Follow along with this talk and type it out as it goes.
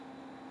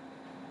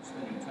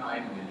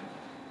time with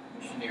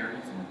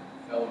missionaries and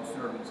fellow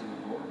servants of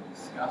the Lord,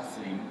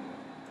 discussing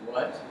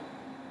what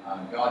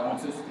God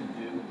wants us to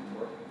do, the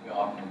work of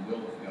God and the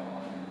will of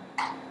God,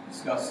 and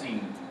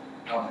discussing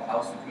how the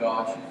house of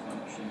God should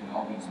function and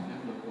all these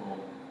biblical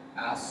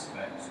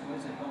aspects. What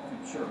is a healthy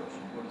church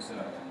and what is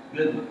a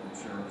biblical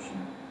church?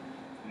 And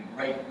it's been a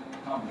great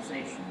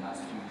conversation the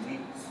last few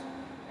weeks.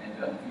 And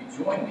if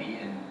you join me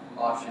in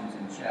Colossians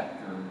in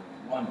chapter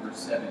 1, verse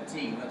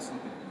 17, let's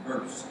look at the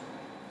verse.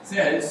 It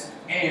says,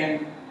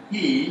 "And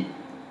he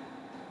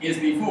is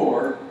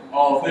before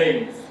all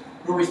things."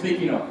 Who are we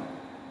speaking of?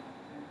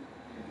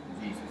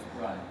 Jesus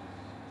Christ.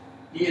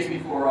 He is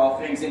before all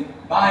things, and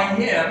by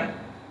him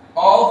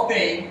all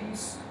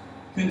things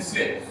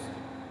consist.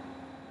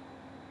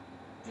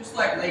 Just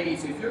like,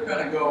 ladies, if you're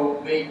going to go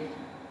make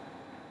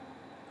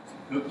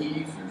some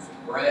cookies or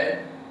some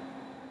bread,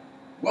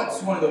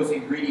 what's one of those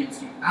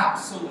ingredients you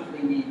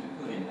absolutely need to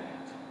put in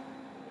that?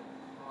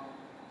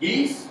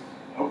 Yeast?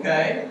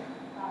 Okay.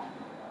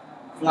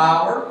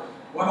 Flour?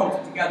 What holds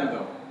it together,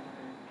 though?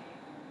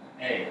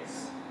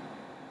 Eggs.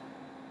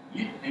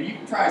 And you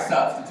can try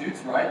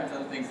substitutes, right? There's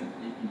other things that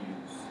you can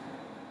use.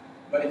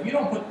 But if you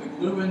don't put the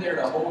glue in there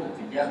to hold it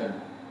together,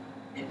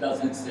 it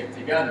doesn't stick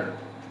together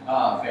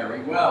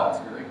very well. It's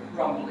very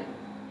crumbly.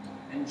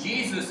 And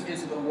Jesus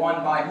is the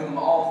one by whom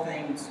all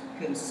things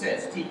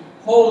consist. He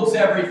holds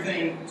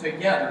everything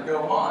together.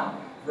 Go on.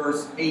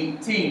 Verse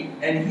 18.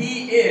 And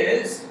he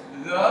is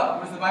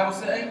what does the Bible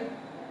say?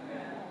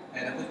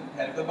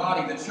 Head of the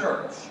body, the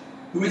church.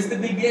 Who is the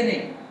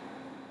beginning?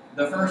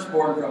 The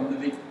firstborn from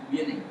the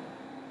beginning.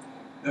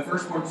 The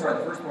firstborn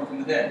from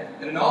the dead.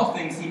 That in all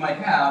things he might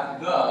have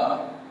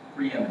the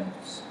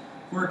preeminence.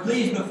 For it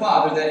pleased the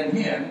Father that in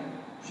him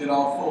should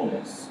all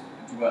fullness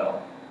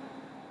dwell.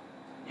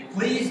 It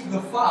pleased the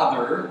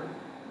Father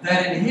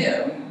that in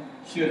him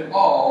should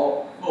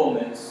all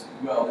fullness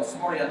dwell. This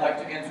morning I'd like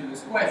to answer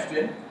this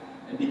question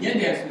and begin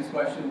to answer this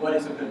question: what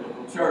is a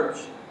biblical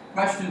church?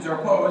 Questions are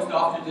posed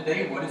often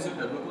today. What is a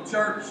biblical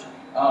church?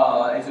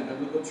 Is a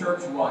biblical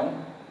church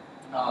one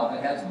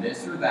that has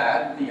this or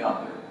that or the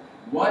other?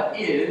 What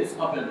is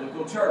a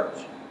biblical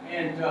church?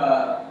 And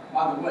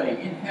by the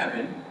way, in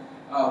heaven,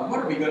 what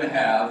are we going to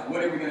have?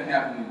 What are we going to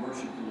have when we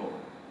worship the Lord?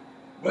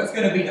 What's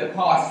going to be the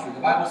posture? The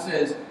Bible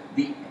says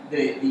the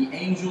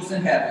angels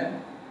in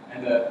heaven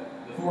and the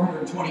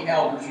 420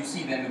 elders, you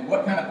see them, and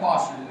what kind of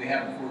posture do they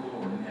have before the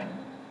Lord in heaven?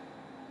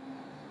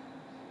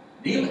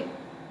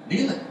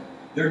 Kneeling.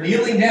 They're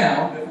kneeling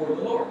down before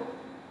the Lord.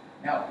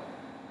 Now,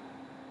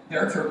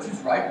 there are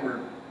churches, right, where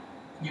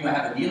you might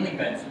have a kneeling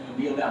bench and you'll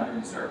kneel down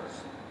during the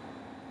service.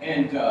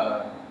 And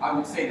I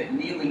would say that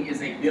kneeling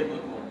is a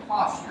biblical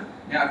posture.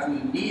 Now, if we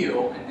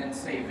kneel and then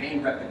say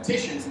vain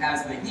repetitions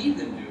as the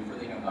heathen do, for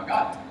they know not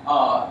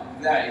God,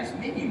 that is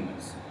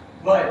meaningless.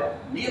 But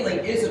kneeling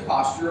is a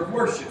posture of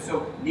worship.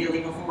 So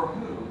kneeling before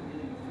who?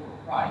 Kneeling before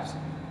Christ.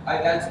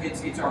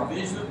 It's our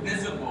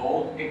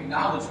visible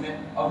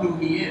acknowledgement of who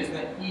He is,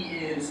 that He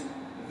is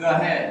the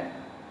head.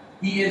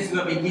 He is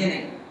the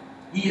beginning.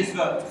 He is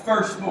the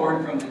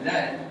firstborn from the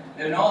dead.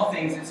 And in all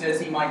things it says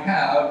He might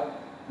have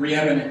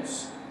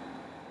preeminence.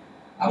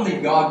 I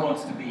believe God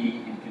wants to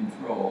be in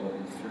control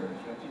of His church.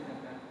 Don't you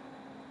think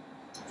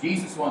that?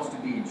 Jesus wants to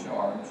be in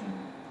charge. And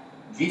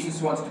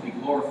Jesus wants to be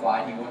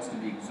glorified. He wants to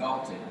be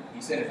exalted.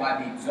 He said, if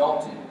I be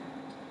exalted,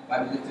 if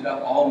I be lifted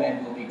up, all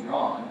men will be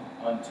drawn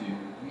unto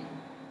me.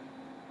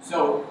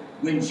 So,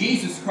 when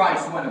Jesus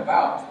Christ went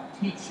about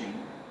teaching,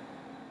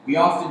 we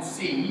often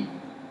see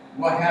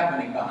what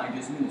happening behind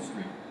His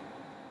ministry.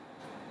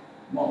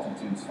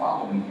 Multitudes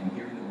following Him,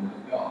 hearing the word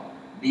of God.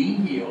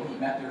 Being healed, He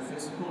met their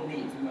physical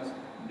needs. We must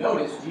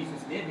notice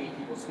Jesus did meet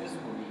people's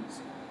physical needs.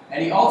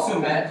 And He also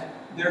met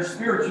their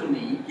spiritual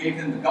need, gave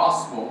them the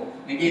gospel,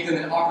 and gave them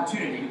an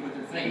opportunity to put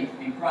their faith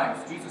in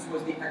Christ. Jesus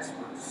was the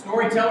expert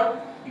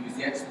storyteller. He was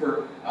the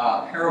expert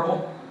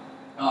parable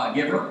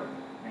giver.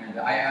 And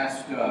I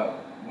asked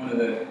one of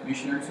the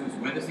missionaries who was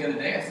with us the other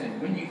day, I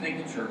said, when do you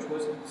think the church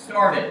was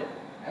started?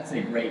 That's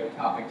a great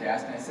topic to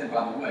ask. And I said,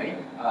 by the way,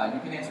 you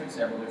can answer it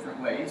several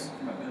different ways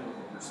from a biblical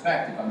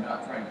perspective. I'm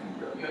not trying to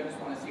grill you. I just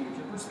want to see what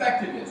your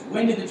perspective is.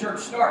 When did the church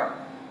start?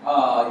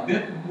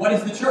 What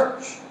is the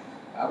church?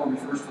 The Bible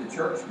refers to the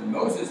church. When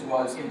Moses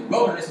was in the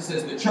wilderness, it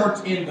says the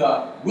church in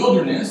the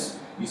wilderness.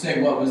 You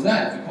say, what was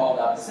that? It's a called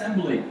out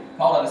assembly.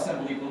 Called out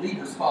assembly of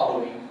believers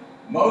following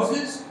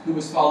Moses, who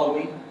was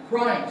following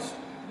Christ.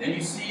 Then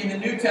you see in the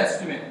New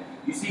Testament,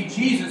 you see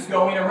Jesus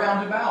going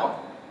around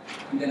about.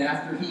 And then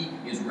after He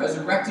is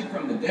resurrected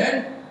from the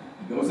dead,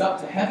 He goes up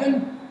to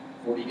heaven.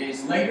 40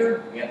 days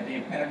later, we have the day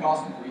of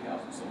Pentecost, and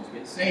 3,000 souls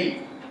get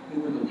saved.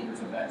 Who were the leaders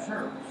of that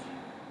church?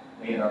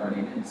 They had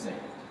already been saved.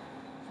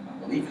 So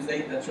my belief is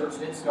that the church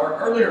did start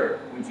earlier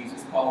when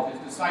Jesus called His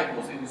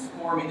disciples. It was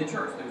forming the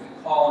church. There was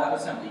a call out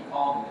assembly. He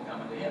called them to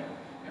come unto Him.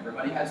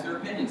 Everybody has their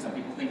opinion. Some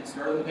people think it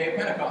started the day of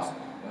Pentecost.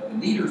 But the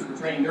leaders were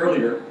trained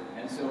earlier.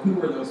 And so who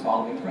were those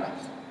following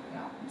Christ?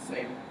 Now, you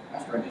say,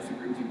 Pastor, I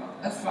disagree with you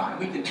about that. That's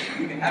fine.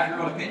 You can have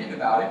your own opinion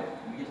about it.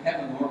 When we get to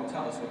heaven, the Lord will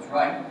tell us what's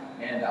right.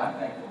 And I'm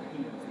thankful that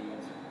He knows the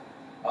answer.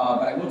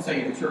 but I will tell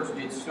you the church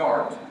did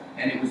start,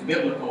 and it was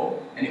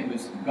biblical, and it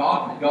was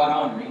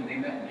God-honoring. They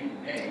met day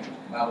to day.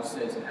 The Bible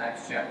says in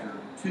Acts chapter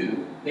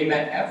 2, they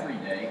met every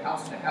day,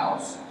 house to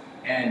house,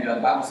 and the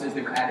Bible says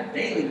they were added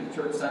daily to the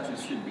church, such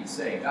as should be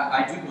saved.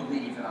 I do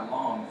believe, and I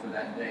long for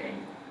that day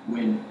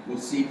when we'll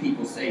see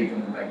people saved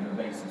on a regular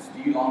basis.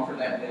 Do you long for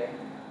that day?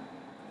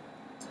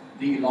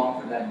 Do you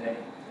long for that day?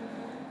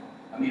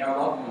 I mean, our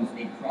loved ones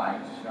need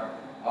Christ.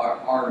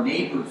 Our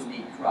neighbors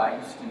need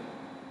Christ. And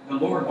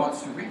the Lord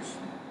wants to reach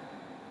them.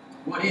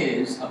 What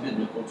is a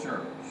biblical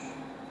church?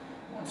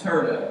 I once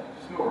heard a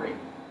story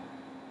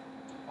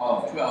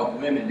of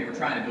 12 women. They were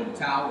trying to build a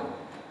tower.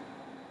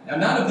 Now,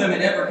 none of them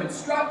had ever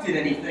constructed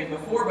anything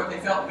before, but they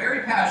felt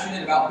very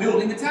passionate about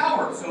building the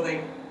tower. So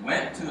they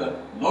went to the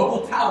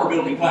local tower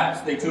building class.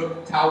 They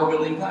took tower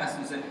building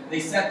classes, and they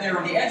sat there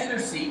on the edge of their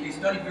seat. They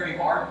studied very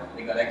hard.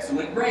 They got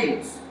excellent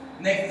grades.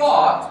 And they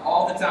thought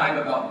all the time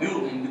about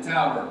building the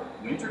tower.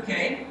 Winter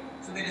came,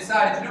 so they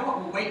decided, you know what,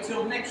 we'll wait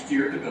till next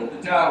year to build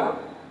the tower.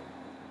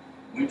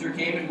 Winter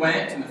came and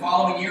went, and the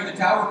following year the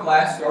tower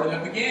class started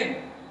up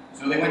again.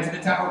 So they went to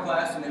the tower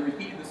class, and they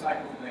repeated the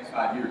cycle for the next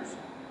 5 years.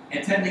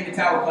 Attending the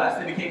tower class,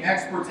 they became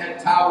experts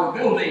at tower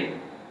building.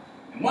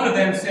 And one of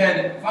them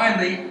said,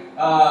 finally,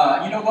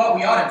 you know what,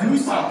 we ought to do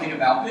something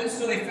about this.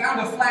 So they found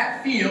a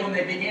flat field, and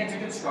they began to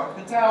construct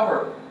the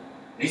tower.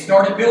 They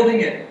started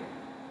building it.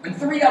 And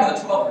 3 out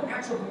of the 12 were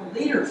natural-born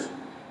leaders.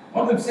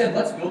 One of them said,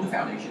 let's build the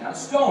foundation out of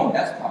stone.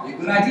 That's probably a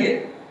good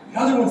idea. The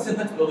other one said,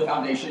 let's build the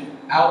foundation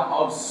out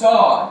of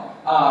sod.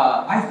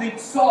 I think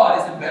sod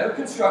is a better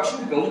construction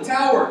to build a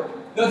tower.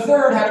 The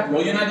third had a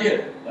brilliant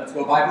idea. Let's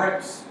go buy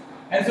bricks.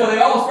 And so they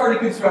all started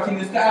constructing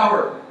this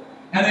tower.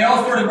 And they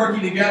all started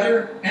working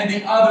together, and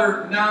the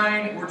other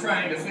 9 were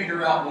trying to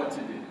figure out what to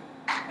do.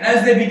 And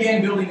as they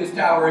began building this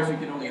tower, as you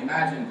can only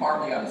imagine,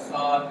 partly out of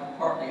sod,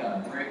 partly out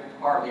of brick,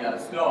 partly out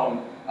of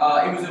stone,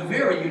 it was a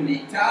very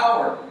unique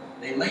tower.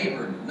 They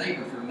labored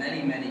for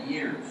many, many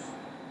years.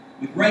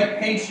 With great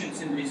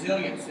patience and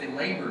resilience, they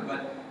labored,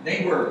 but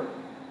they were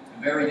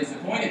very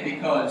disappointed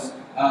because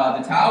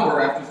the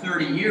tower, after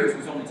 30 years,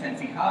 was only 10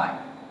 feet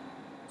high.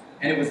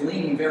 And it was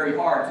leaning very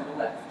hard to the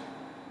left.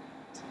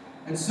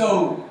 And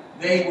so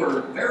they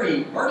were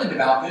very burdened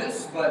about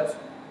this,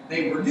 but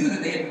they knew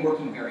that they had been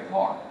working very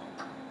hard.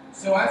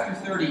 So after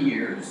 30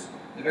 years,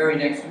 the very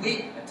next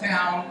week, a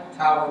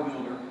tower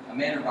builder, a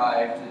man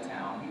arrived to the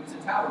town. He was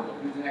a tower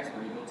builder. He was an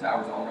expert. He built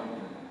towers all around the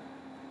world.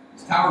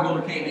 This tower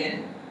builder came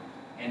in,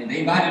 and they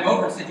invited him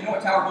over and said, you know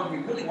what, tower builder,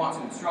 we really want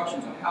some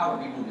instructions on how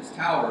to rebuild this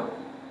tower,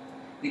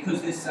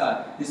 because this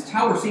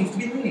tower seems to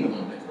be leaning a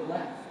little bit to the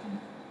left. And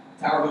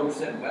the tower builder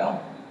said,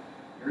 well,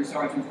 very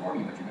sorry to inform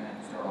you, but you're going to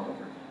have to start all over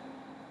again.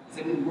 He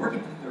said, we've been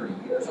working for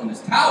 30 years on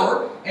this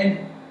tower, and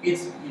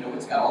it's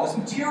got all this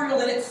material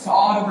in it,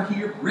 sod over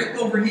here, brick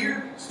over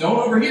here, stone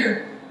over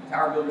here. The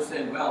tower builder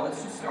said, well,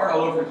 let's just start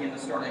all over again.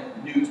 Let's start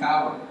a new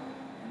tower.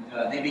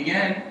 And they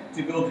began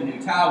to build the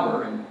new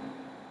tower, and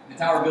the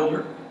tower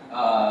builder,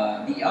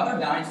 the other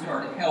 9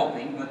 started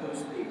helping, but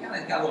those 3 kind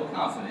of got a little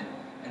confident,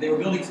 and they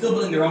were still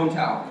building their own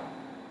tower.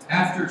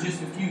 After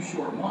just a few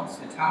short months,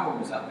 the tower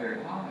was up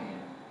very high,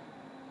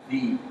 and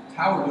the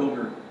tower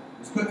builder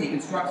was quickly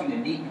constructing a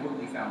neat and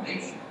orderly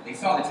foundation. They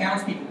saw the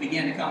townspeople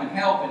begin to come and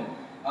help, and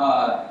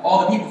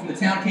all the people from the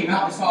town came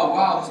out and saw,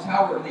 wow, this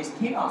tower, and they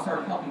came out and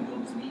started helping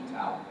build this neat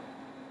tower.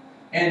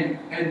 And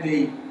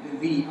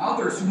the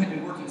others who had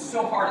been working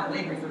so hard and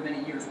laboring for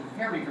many years were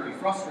very, very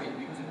frustrated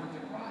because it hurt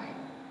their pride.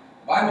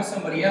 Why would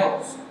somebody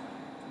else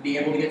be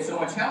able to get so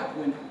much help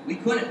when we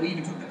couldn't? We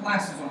even took the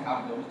classes on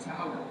how to build a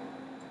tower.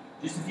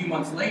 Just a few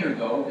months later,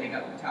 though, they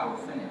got the tower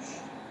finished,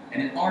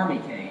 and an army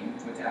came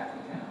to attack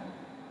the town.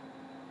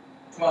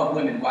 12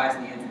 women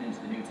wisely entered into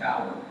the new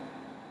tower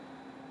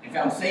and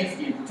found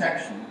safety and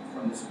protection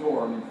from the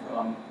storm and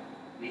from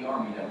the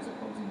army that was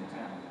opposing the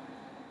town.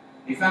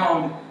 They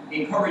found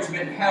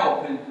encouragement and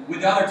help, and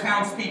with other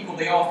townspeople,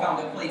 they all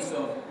found a place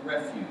of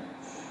refuge.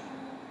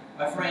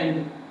 My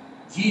friend,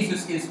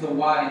 Jesus is the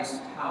wise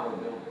tower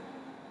builder,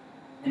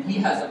 and he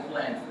has a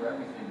plan for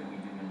everything that we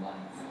do in life.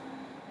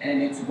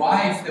 And it's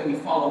wise that we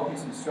follow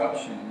his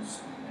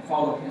instructions and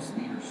follow his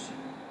leadership.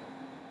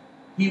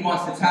 He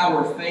wants the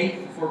tower of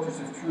faith, the fortress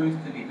of truth,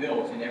 to be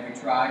built in every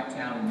tribe,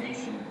 town, and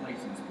nation and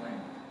place in his plan.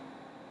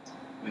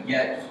 But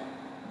yet,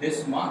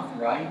 this month,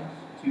 right,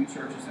 2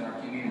 churches in our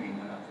community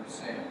went up for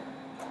sale.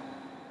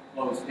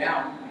 Closed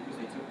down because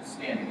they took a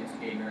stand against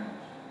gay marriage.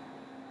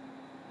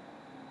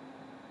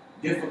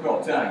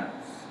 Difficult times.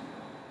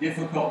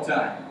 Difficult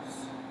times.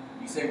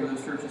 You say, were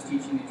those churches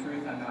teaching the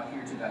truth? I'm not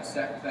here to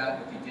dissect that,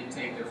 but they did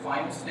take their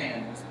final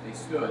stand was that they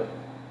stood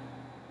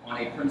on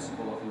a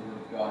principle of the Word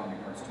of God in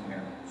regards to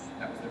marriage.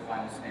 That was their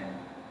final stand.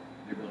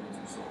 Their buildings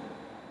were sold.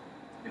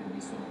 They will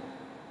be sold.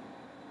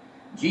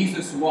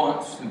 Jesus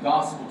wants the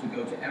gospel to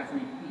go to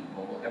every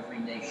people, every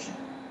nation.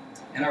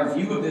 And our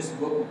view of this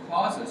book will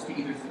cause us to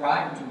either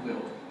thrive or to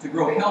wilt, to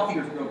grow healthy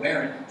or to grow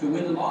barren, to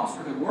win the lost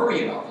or to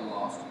worry about the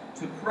lost,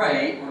 to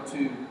pray or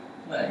to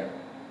play.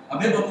 A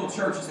biblical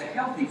church is a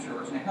healthy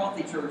church, and a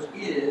healthy church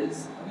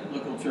is a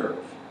biblical church.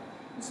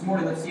 This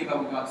morning, let's see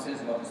about what God says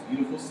about this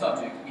beautiful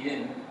subject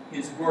in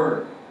His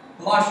Word.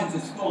 Colossians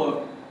is full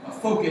of a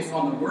focus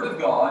on the Word of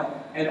God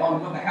and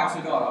on what the house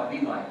of God ought to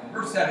be like. In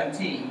verse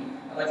 17,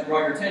 I'd like to draw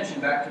your attention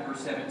back to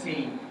verse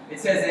 17. It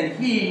says, "And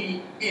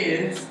He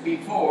is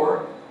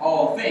before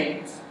all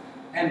things,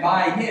 and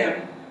by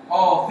Him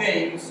all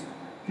things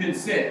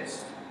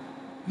consist."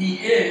 He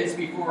is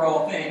before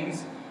all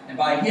things, and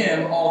by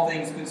Him all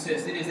things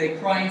consist. It is a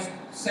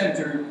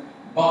Christ-centered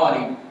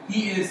body.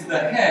 He is the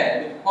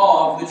head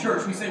of the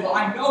church. We say, well,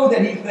 I know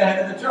that He's the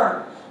head of the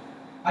church.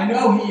 I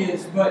know He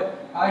is,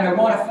 but I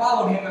want to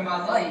follow Him in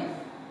my life.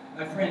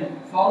 My friend,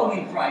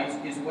 following Christ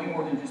is way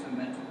more than just a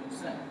mental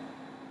consent.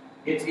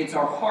 It's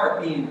our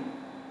heart being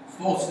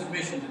full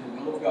submission to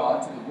the will of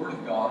God, to the Word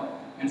of God,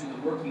 and to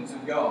the workings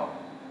of God.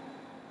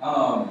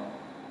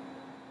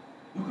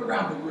 Look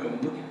around the room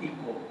and look at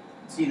people.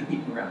 See the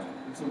people around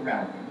you. Look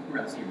around the room. Look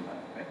around and see everybody.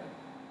 Okay?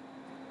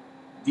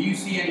 Do you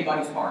see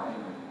anybody's heart in the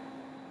room?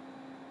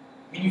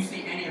 Can you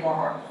see any of our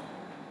hearts?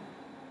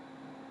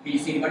 Can you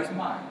see anybody's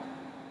mind?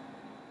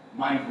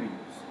 Mind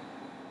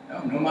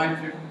readers. No mind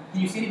readers.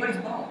 Can you see anybody's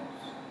bones?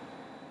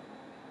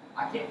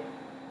 I can't.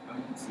 Oh,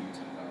 you can see your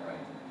teeth, all right.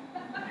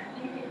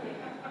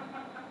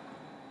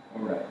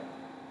 All right.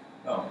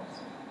 Bones.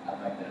 I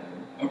like that.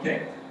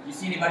 Okay. Do you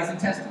see anybody's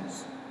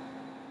intestines?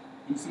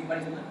 Can you see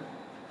anybody's liver?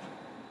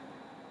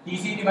 Can you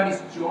see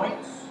anybody's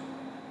joints?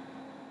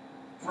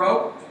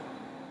 Throat?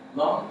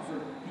 Lungs? Or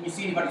can you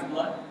see anybody's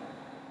blood?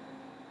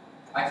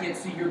 I can't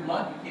see your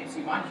blood. You can't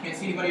see mine. You can't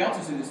see anybody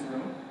else's in this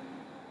room.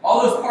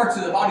 All those parts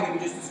of the body that we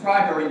just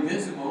described are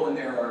invisible, and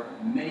there are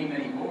many,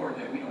 many more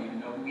that we don't even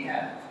know that we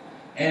have.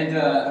 And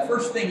the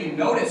first thing you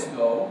notice,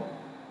 though,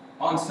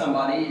 on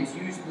somebody is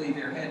usually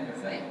their head and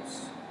their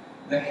face.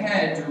 The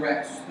head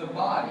directs the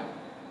body.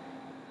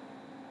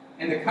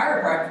 And the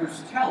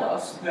chiropractors tell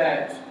us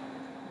that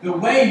the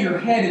way your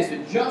head is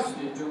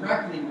adjusted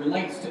directly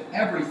relates to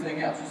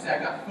everything else. You say, I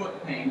got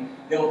foot pain.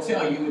 They'll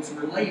tell you it's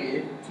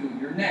related to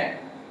your neck.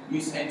 You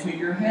say to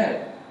your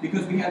head.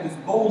 Because we have this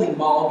bowling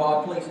ball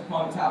God placed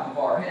upon the top of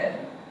our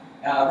head.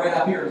 Right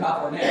up here on top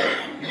of our neck.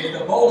 And if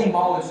the bowling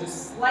ball is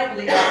just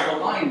slightly out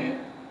of alignment,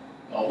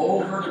 the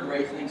whole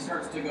vertebrae thing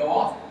starts to go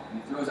off.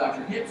 And it throws out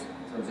your hips. It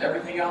throws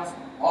everything else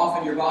off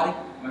in your body.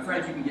 My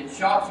friends, you can get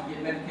shots, you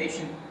can get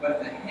medication, but if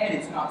the head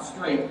is not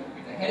straight,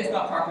 if the head is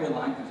not properly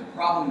aligned, there's a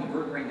problem in the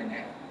vertebrae in the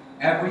neck.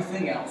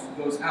 Everything else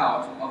goes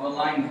out of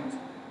alignment.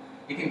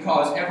 It can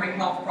cause every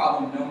health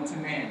problem known to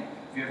man.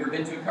 If you've ever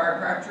been to a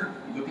chiropractor,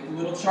 you look at the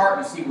little chart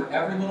and you see where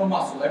every little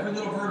muscle, every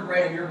little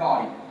vertebrae in your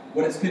body,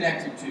 what it's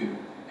connected to.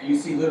 And you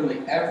see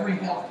literally every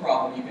health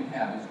problem you can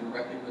have is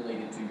directly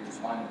related to your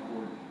spinal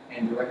cord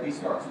and directly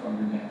starts from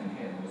your neck and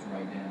head and goes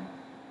right down.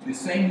 In the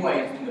same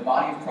way, in the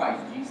body of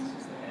Christ, Jesus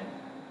is the head.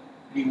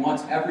 And He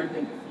wants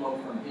everything to flow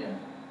from Him.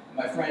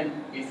 My friend,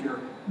 if your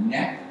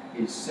neck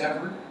is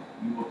severed,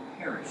 you will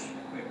perish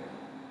quickly.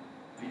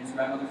 Jesus'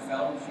 grandmother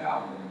fell in the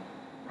shower and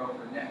broke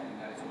her neck,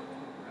 and that is what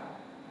took her out.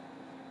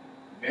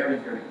 Very,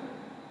 very quickly.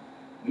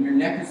 When your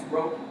neck is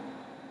broken,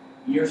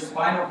 and your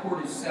spinal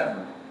cord is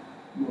severed,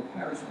 you will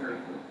perish very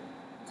quickly.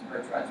 It's a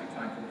very tragic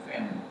time for the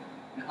family.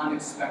 An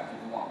unexpected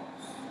loss,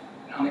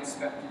 an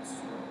unexpected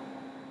stroke.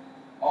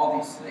 All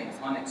these things,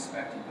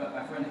 unexpected. But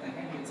my friend, if the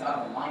head gets out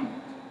of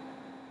alignment,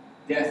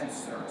 death is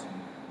certain.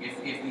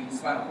 If the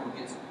spinal cord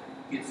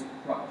gets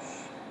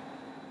crushed.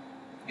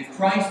 If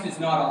Christ is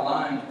not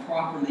aligned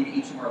properly to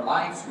each of our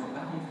lives, we're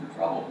bound for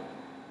trouble.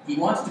 He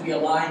wants to be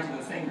aligned to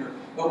the finger.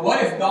 But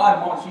what if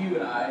God wants you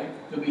and I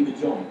to be the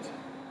joint?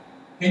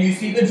 Can you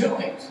see the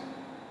joint?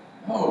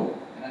 No.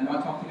 And I'm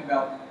not talking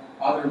about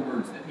other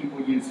words that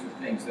people use for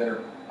things that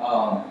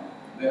are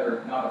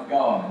not of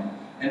God.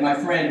 And my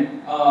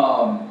friend,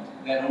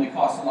 that only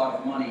costs a lot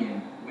of money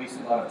and wastes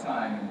a lot of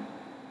time and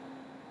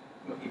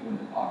put people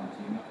into poverty.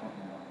 I'm not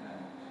talking about that.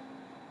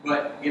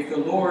 But if the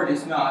Lord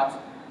is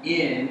not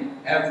in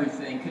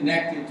everything,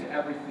 connected to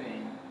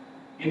everything,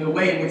 in the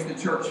way in which the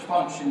church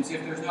functions,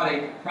 if there's not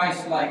a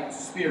Christ-like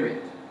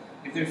spirit,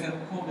 if there's a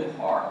cold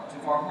heart,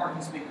 if our heart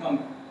has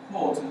become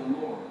cold to the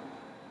Lord,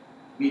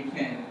 we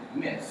can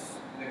miss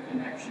the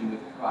connection with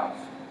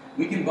Christ.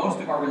 We can boast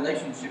of our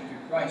relationship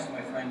to Christ,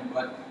 my friend,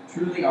 but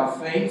truly our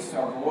face,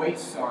 our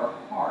voice, our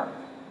heart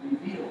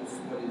reveals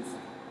what is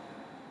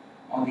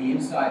on the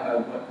inside by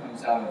what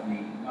comes out of the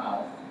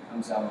mouth,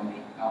 comes out on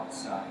the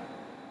outside.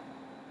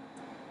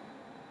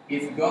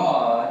 If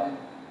God,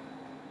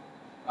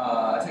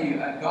 I tell you,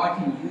 God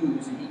can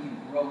use and He can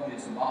grow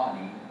His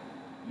body,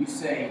 you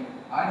say,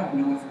 I don't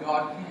know if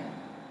God can.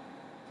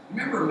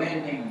 Remember a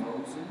man named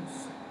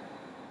Moses?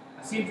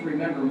 I seem to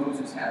remember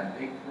Moses had a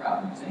big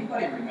problem. Does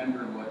anybody remember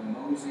what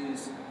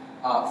Moses'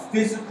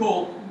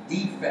 physical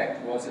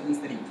defect was, at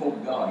least that he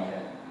told God he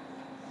had?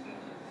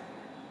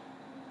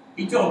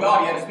 He told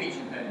God he had a speech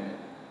impediment.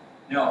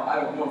 Now, I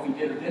don't know if he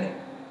did or didn't,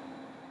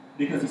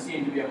 because he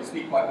seemed to be able to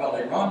speak quite well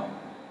later on.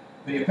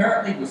 But he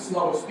apparently was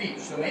slow of speech,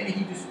 so maybe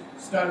he just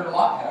stuttered a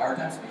lot, had a hard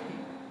time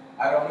speaking.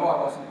 I don't know,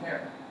 I wasn't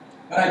there.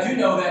 But I do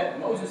know that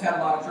Moses had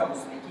a lot of trouble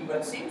speaking, but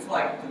it seems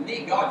like, to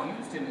me, God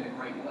used him in a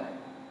great way.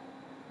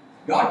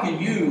 God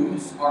can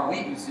use our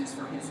weaknesses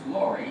for His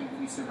glory if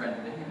we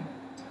surrender to Him.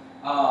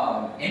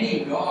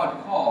 Any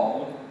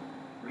God-called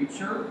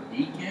preacher,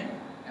 deacon,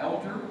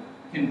 elder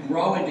can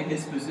grow into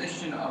his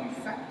position of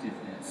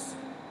effectiveness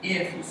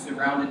if he's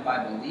surrounded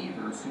by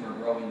believers who are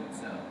growing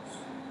themselves.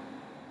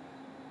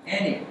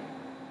 Any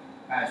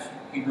pastor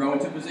can grow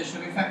into a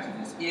position of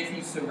effectiveness if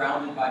he's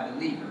surrounded by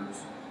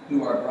believers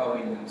who are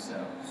growing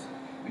themselves.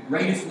 The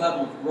greatest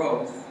level of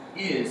growth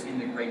is in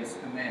the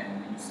greatest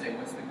command. And you say,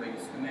 what's the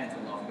greatest command?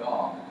 To love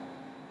God,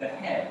 the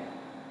head.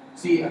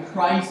 See, a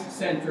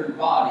Christ-centered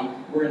body,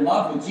 we're in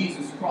love with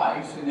Jesus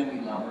Christ, and then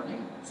we love our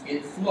neighbors.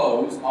 It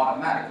flows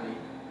automatically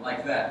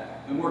like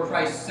that. The more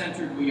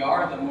Christ-centered we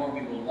are, the more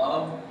we will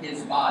love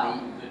His body,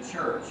 the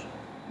church.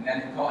 And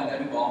that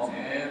involves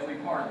every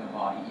part of the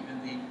body,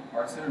 even the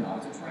parts that are not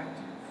as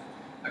attractive.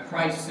 A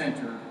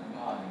Christ-centered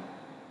body.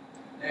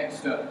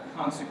 Next, a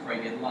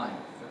consecrated life.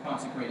 A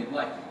consecrated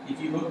life. If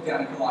you look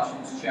down at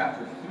Colossians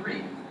chapter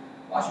 3,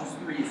 Colossians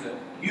 3 is a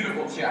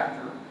beautiful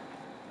chapter.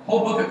 The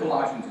whole book of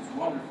Colossians is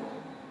wonderful.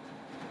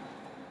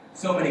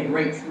 So many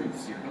great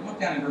truths here. But look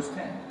down in verse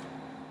 10.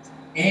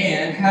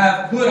 And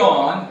have put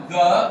on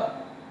the,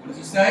 what does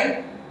he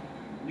say?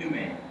 New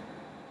man,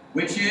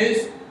 which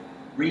is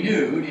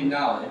renewed in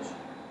knowledge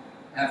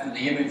after the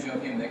image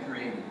of Him that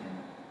created him.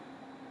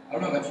 I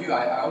don't know about you,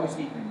 I always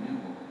need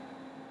renewal.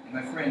 And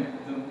my friend,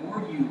 the more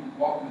you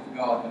walk with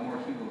God, the more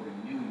He will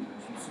renew you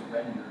as you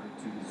surrender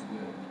to His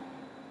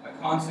will. A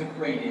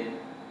consecrated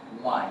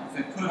life.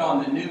 And put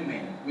on the new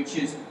man, which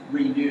is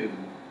renewed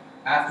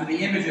after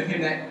the image of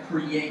Him that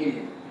created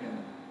him.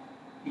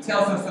 He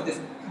tells us of this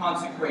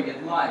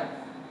consecrated life.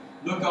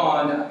 Look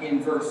on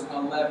in verse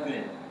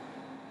 11.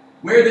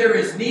 Where there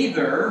is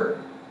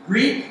neither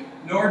Greek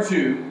nor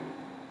Jew,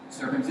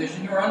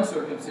 circumcision nor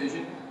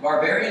uncircumcision,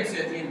 barbarian,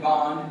 Scythian,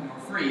 bond nor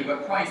free,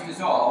 but Christ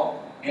is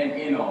all and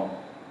in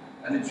all.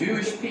 And the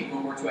Jewish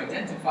people were to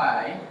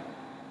identify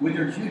with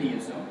their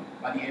Judaism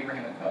by the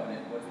Abrahamic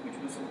covenant, which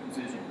was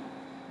circumcision.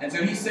 And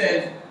so he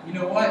says, you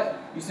know what?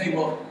 You say,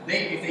 well,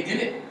 if they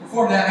didn't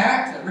perform that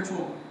act, that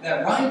ritual,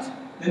 that rite,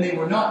 then they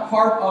were not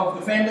part of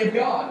the family of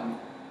God. And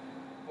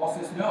Paul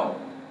says, no.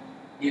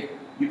 If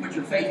you put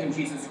your faith in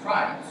Jesus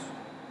Christ,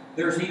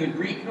 there's neither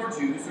Greek nor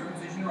Jew,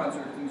 circumcision or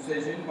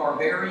uncircumcision,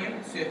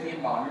 barbarian,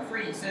 Scythian, bond or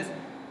free. He says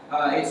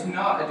it's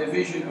not a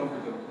division over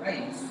the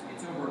race.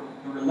 It's over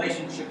the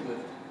relationship with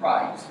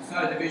Christ. It's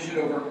not a division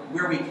over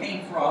where we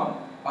came from,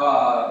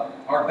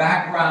 our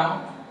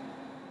background,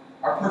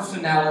 our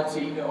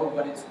personality, no,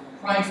 but it's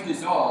Christ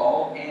is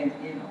all and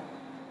in all.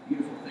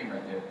 Beautiful thing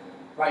right there.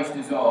 Christ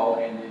is all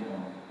and in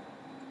all.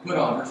 Put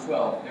on, verse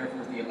 12,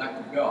 therefore the elect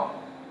of God,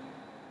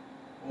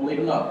 holy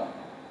beloved.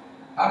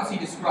 How does he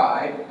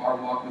describe our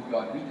walk with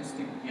God? Read this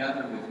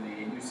together with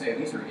me, and you say,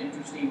 these are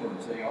interesting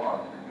words. They are.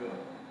 They're good.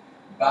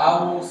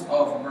 Bowels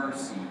of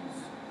mercies,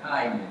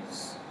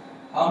 kindness,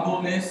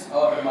 humbleness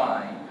of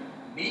mind,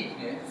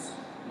 meekness,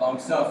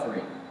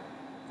 long-suffering,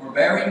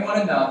 forbearing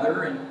one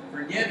another and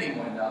forgiving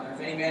one another, if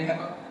any man have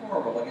a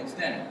quarrel against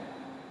any.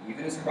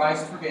 Even as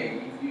Christ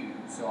forgave you,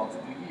 so also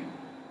do you.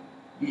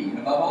 Ye, and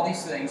above all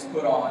these things,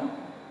 put on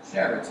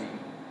charity,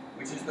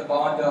 which is the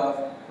bond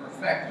of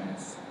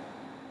perfectness.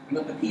 And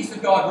let the peace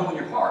of God rule in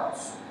your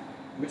hearts,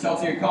 which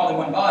also you're called in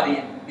one body,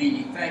 and be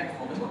ye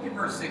thankful. And look at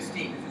verse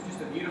 16. This is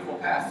just a beautiful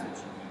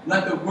passage.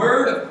 Let the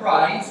word of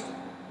Christ,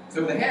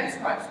 so the head is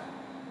Christ,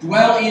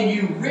 dwell in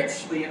you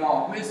richly in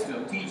all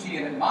wisdom, teaching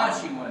and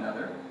admonishing one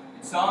another,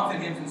 in psalms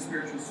and hymns and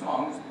spiritual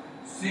songs,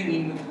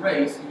 singing with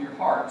grace in your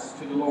hearts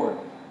to the Lord.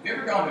 Have you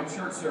ever gone to a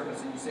church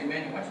service and you say,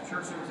 man, you went to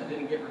church service that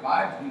didn't get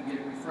revived, you get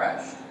it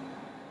refreshed?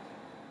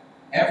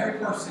 Every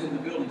person in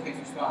the building takes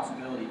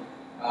responsibility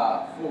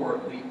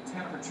for the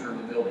temperature of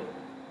the building.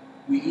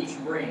 We each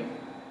bring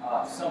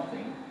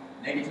something,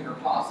 negative or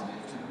positive,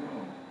 to the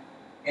room.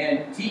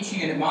 And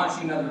teaching and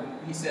admonishing another,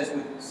 he says,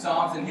 with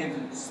psalms and hymns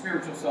and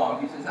spiritual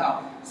songs, he says,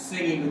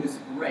 singing with this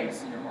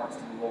grace in your hearts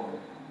to the Lord.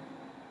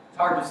 It's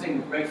hard to sing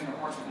with grace in our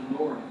hearts to the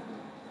Lord if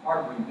we're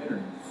harboring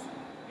bitterness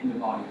in the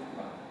body of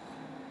Christ.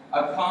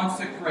 A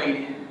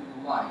consecrated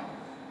life.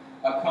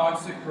 A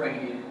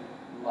consecrated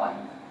life.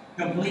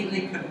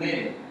 Completely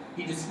committed.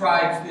 He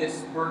describes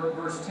this,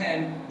 verse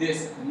 10,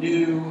 this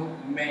new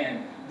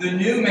man. The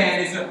new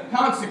man is a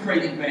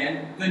consecrated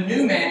man. The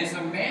new man is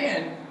a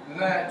man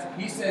that,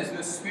 he says,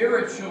 the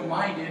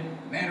spiritual-minded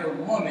man or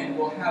woman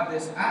will have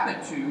this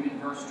attitude in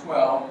verse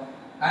 12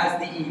 as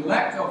the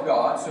elect of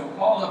God, so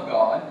called of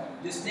God,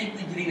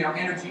 distinctly getting our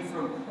energy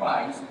from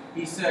Christ.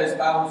 He says,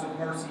 bowels of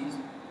mercies,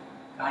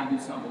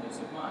 kindness, humbleness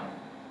of mind.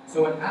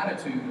 So an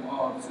attitude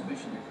of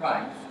submission to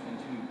Christ and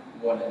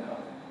to one another.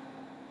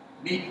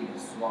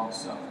 Meekness,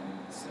 long-suffering,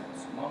 it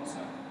says,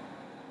 long-suffering.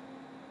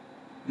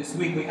 This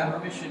week we have our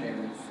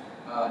missionaries,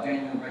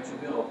 Daniel and Rachel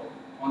Bill,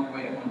 on their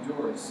way to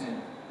Honduras,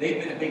 and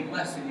they've been a big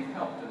blessing. They've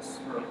helped us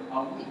for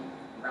a week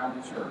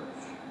around the church,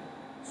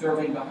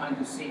 serving behind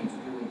the scenes,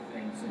 doing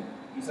things. And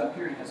he's up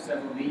here, he has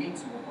several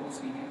meetings, and we're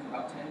hosting him for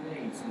about 10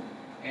 days,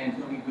 and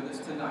he'll be with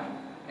us tonight.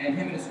 And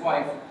him and his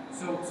wife,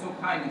 so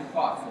kind and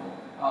thoughtful.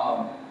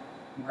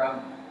 We're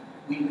out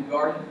weeding the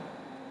garden,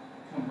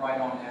 come right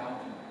on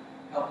out and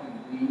help him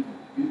lead and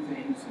do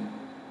things. And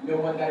you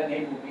know what? That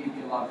enabled me to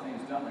get a lot of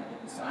things done. Like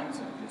get the signs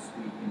up this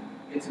week and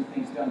get some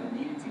things done that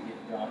needed to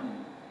get done.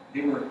 And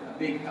they were a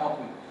big help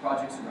with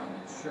projects around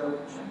the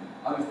church and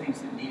other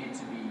things that needed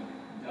to be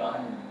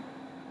done.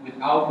 And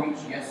with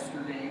outreach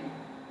yesterday,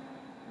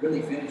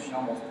 really finished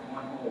almost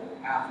one whole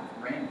half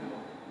of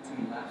Granville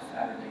between last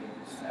Saturday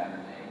and this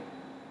Saturday.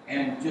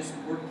 And just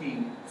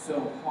working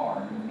so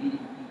hard and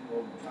meeting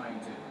people and trying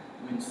to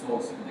win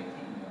souls for the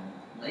kingdom,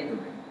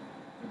 laboring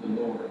for the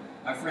Lord.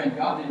 My friend,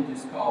 God didn't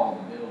just call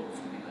the Bills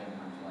to be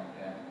laborers like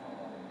that. He called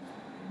all of us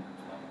to be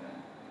laborers like that.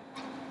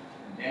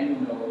 And Daniel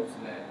knows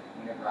that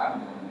whenever I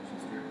would go to mission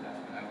spirit,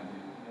 that's what I would do.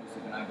 He knows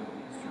that when I go to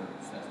his church,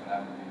 that's what I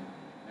would do.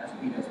 And that's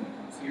what he does when he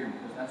comes here,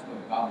 because that's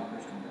what a godly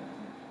Christian does.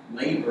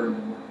 Labor in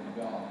the work of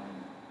God, and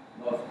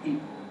love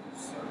people, and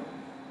serve.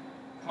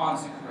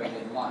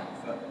 Consecrated life,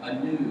 a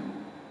new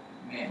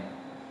man.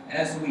 And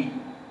as we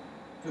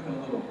took a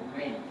little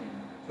break and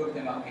took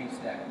them up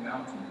Haystack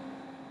Mountain,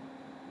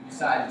 we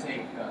decided to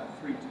take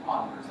 3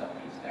 toddlers up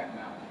Haystack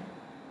Mountain.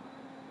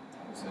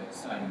 That was an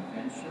exciting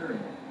venture.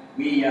 And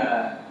we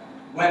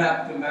went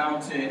up the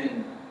mountain,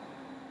 and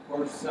of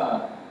course,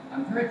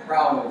 I'm very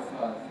proud of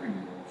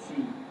 3-year-old.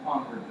 She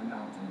conquered the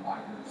mountain by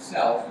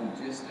herself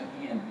with just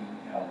a hand being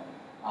held,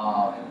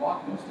 and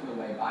walked most of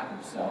the way by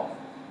herself.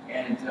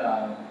 And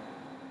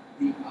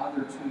the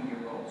other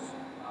 2-year-olds,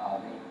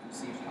 they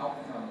received help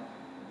from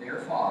their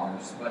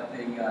fathers, but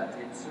they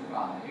did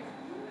survive,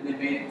 and they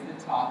made it to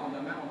the top of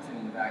the mountain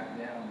and back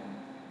down. And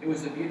it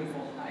was a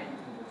beautiful hike,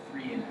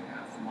 over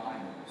 3.5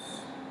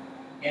 miles.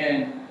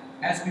 And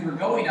as we were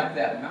going up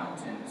that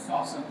mountain, we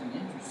saw something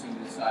interesting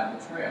beside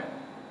the trail,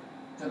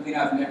 something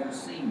I've never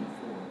seen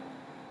before.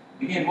 I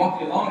began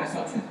walking along, and I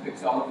saw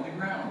toothpicks all over the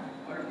ground.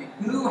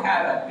 Who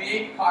had a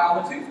big pile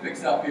of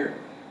toothpicks up here?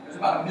 There's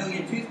about 1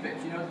 million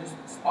toothpicks, just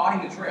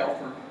spotting the trail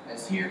from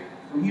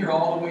here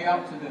all the way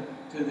out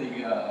to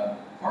the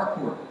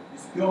carport,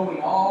 just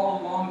going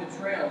all along the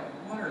trail.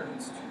 What are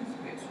these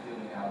toothpicks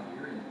doing out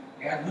here? And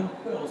they had little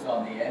quills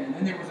on the end, and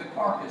then there was a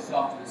carcass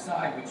off to the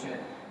side, which had,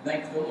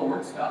 thank the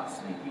Lord, stopped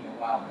stinking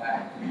a while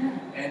back.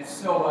 And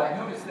so I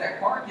noticed that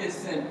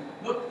carcass and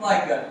looked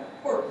like a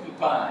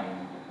porcupine.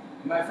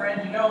 And my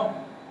friend,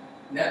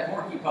 that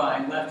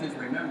porcupine left his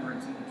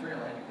remembrance in the trail.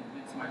 I had to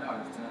convince my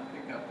daughters to not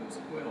pick up those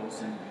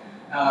quills.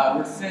 And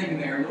we're sitting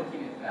there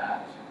looking at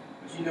that.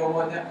 But you know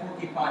what? That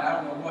porcupine, I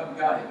don't know what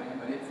got it, man,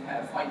 but it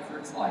had a fight for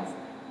its life.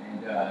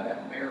 And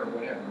that bear or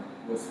whatever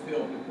was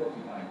filled with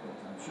porcupine quills,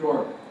 I'm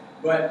sure.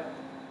 But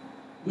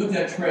look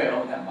at that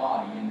trail and that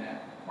body and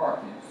that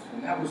carcass,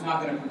 and that was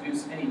not going to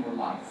produce any more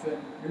life.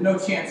 There's no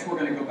chance we're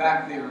going to go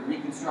back there and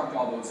reconstruct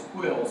all those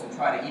quills and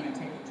try to even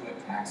take it to a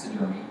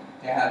taxidermy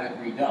to have it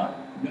redone.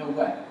 No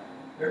way.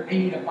 They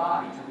need a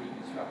body to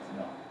reconstruct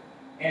it on.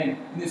 And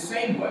in the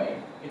same way,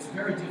 it's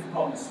very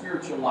difficult in the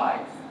spiritual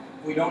life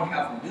if we don't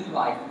have new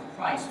life with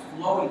Christ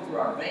flowing through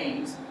our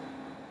veins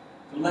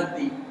to let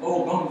the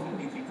old bones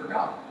be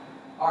forgotten.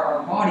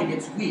 Our body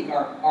gets weak.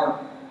 Our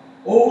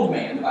old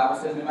man, the Bible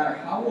says, no matter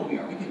how old we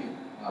are, we can be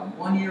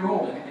 1 year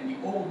old, and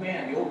the old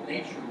man, the old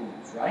nature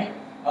rules, right?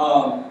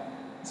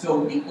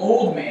 So the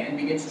old man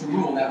begins to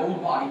rule that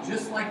old body,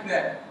 just like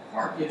that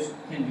carcass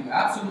can do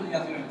absolutely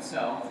nothing of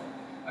itself.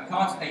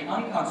 An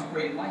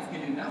unconsecrated life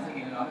can do nothing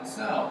in and of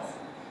itself.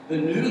 The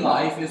new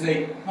life is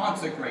a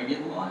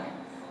consecrated life.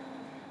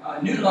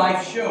 New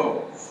life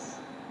shows.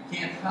 You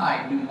can't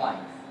hide new life.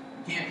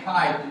 You can't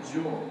hide the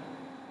joy.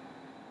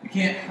 You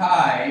can't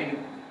hide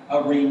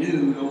a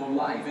renewed old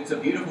life. It's a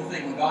beautiful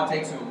thing when God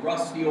takes a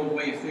rusty old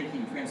way of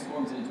thinking and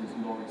transforms it into His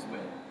glorious way.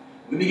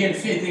 We begin to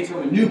see things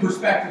from a new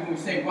perspective, and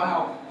we say,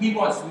 wow, He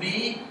wants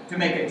me to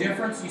make a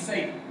difference. You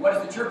say, what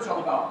is the church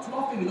all about? Too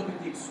often we look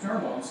at the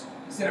externals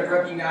instead of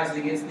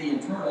recognizing it's the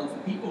internals,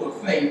 the people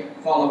of faith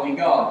following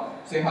God.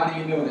 You say, how do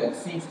you know that? It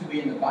seems to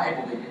be in the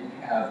Bible they didn't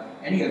have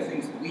any of the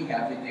things that we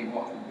have, that they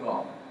walked with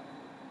God.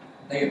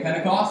 They had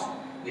Pentecost,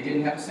 they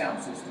didn't have a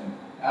sound system.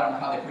 I don't know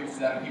how they preached to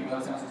that people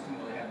without a sound system,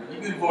 but they had really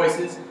good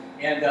voices,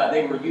 and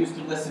they were used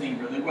to listening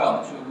really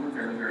well. The children were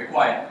very, very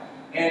quiet.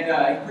 And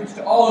he preached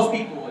to all those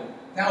people, and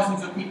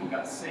thousands of people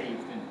got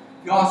saved, and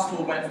the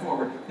gospel went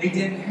forward. They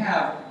didn't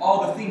have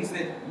all the things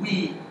that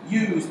we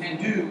use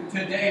and do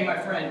today, my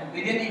friend.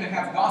 They didn't even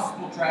have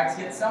gospel tracts,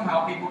 yet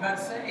somehow people got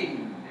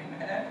saved.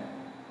 Amen?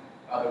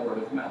 By the word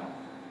of mouth.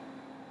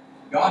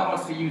 God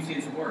wants to use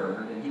His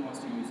word, and He wants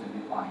to use a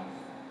new life.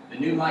 The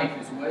new life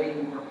is way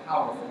more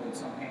powerful than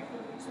some handful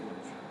of piece of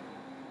literature.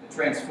 The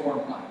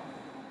transformed life.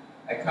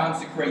 A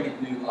consecrated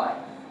new life.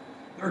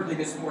 Thirdly,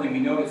 this morning we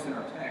notice in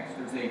our text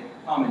there's a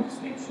common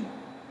distinction.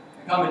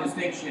 A common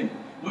distinction.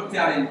 Look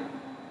down in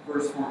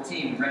verse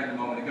 14, we read it a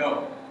moment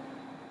ago.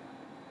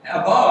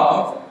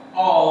 Above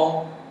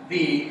all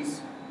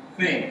these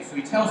things. So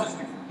He tells us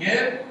to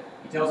forgive.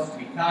 He tells us to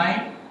be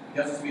kind. He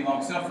tells us to be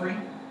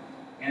long-suffering.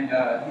 And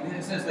He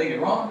then says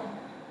later on,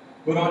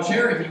 put on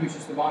charity, which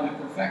is the bond of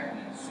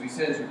perfectness. So He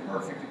says you're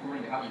perfect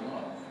according to how you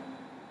love.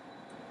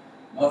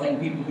 Loving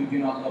people who do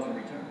not love in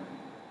return.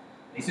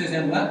 He says,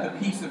 and let the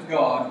peace of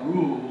God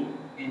rule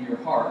in your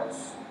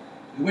hearts,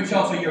 to which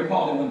also you are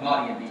called in one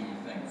body, and be ye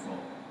thankful.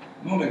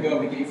 A moment ago,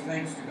 we gave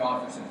thanks to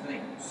God for some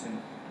things,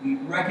 and we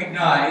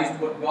recognized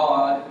what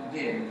God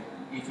did.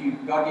 If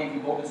God gave you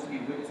boldness to be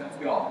a witness, that's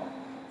God.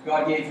 If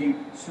God gave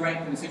you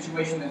strength in a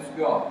situation, that's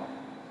God.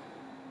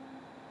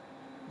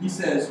 He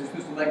says we're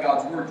supposed to let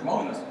God's word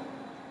dwell in us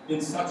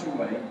in such a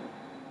way,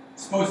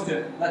 supposed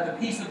to let the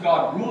peace of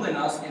God rule in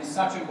us in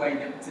such a way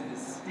that it's a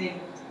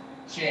distinct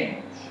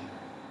change.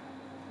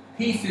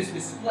 Peace is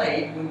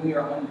displayed when we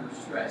are under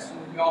stress.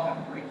 We all have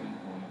a breaking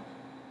point.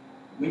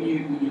 When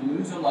you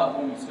lose a loved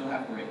one, you still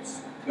have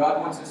breaks.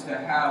 God wants us to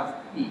have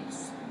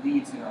peace. It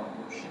leads in our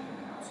worship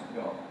in the house of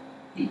God.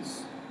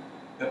 Peace.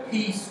 The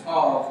peace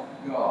of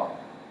God.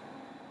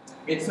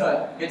 It's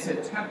a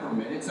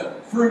temperament. It's a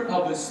fruit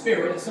of the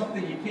Spirit. It's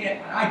something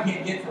I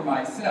can't get for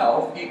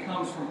myself. It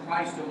comes from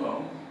Christ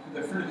alone.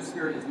 The fruit of the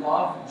Spirit is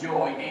love,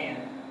 joy, and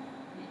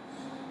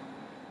peace.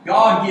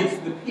 God gives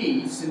the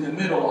peace in the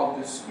middle of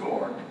the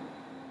storm,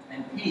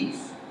 and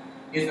peace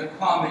is a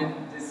common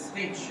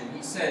distinction.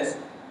 He says,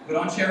 put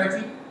on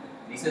charity,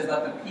 and he says,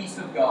 let the peace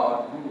of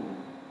God rule.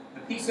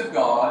 The peace of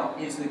God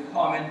is the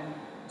common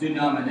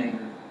denominator.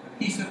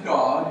 The peace of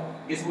God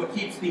is what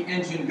keeps the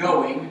engine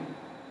going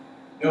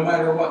no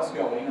matter what's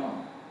going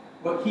on.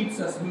 What keeps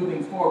us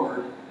moving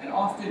forward, and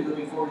often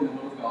moving forward in the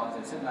will of God,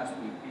 as I said last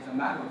week, is a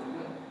matter of the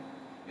will.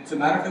 It's a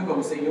matter of the will.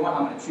 We say, you know what,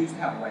 I'm going to choose to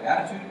have the right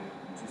attitude. I'm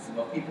going to choose to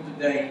love people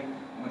today.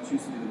 I'm going to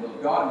choose to do the will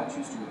of God. I'm going to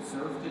choose to go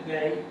serve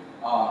today.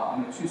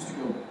 I'm going to choose to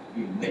go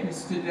be a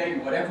witness today.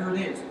 Whatever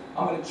it is,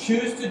 I'm going to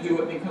choose to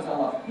do it because I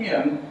love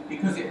Him,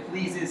 because it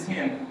pleases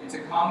Him. It's a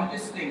common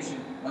distinction.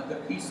 Let the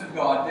peace of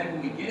God, then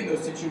when we get in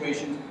those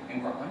situations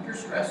and we're under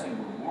stress and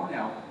we're worn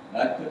out,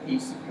 let the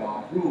peace of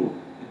God rule.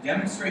 The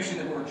demonstration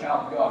that we're a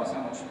child of God is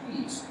how much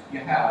peace you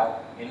have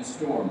in a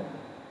storm.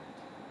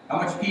 How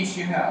much peace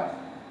you have.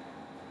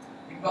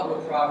 Think about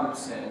what Proverbs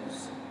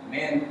says. A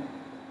man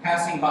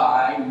passing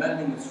by,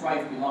 meddling with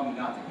strife belonging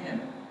not to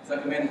him, it's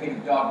like a man taking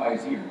a dog by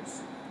his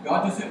ears.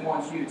 God doesn't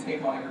want you to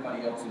take on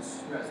everybody else's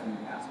stress when you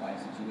pass by a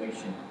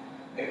situation.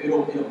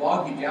 It'll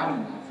bog you down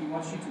in life. He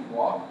wants you to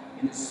walk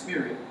in the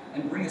Spirit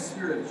and bring a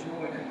spirit of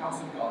joy to the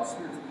house of God, a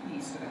spirit of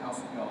peace to the house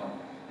of God.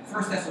 And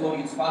 1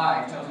 Thessalonians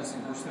 5 tells us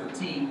in verse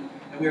 13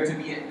 that we are to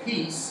be at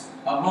peace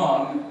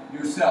among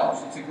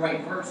yourselves. It's a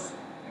great verse.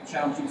 I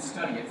challenge you to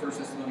study it, 1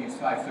 Thessalonians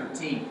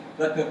 5:13.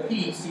 Let the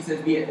peace, he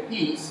says, be at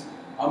peace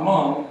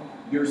among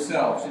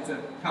yourselves. It's a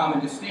common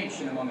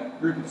distinction among a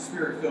group of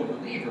Spirit-filled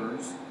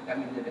believers that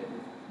we live it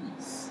with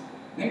peace.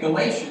 And then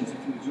Galatians,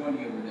 if you would join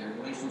me over there,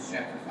 Galatians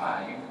chapter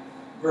 5,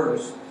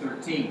 verse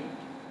 13.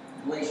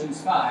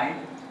 Galatians 5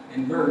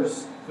 and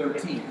verse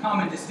 13.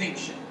 Common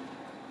distinction.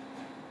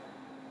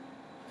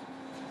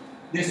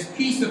 This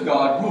peace of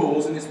God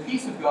rules, and this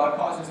peace of God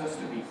causes us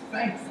to be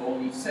thankful.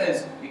 He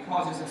says it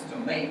causes us to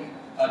make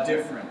a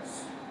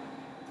difference.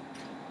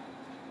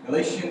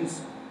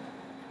 Galatians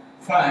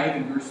 5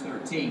 and verse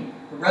 13.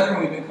 For brethren,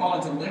 we've been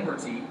called into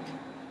liberty,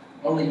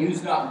 only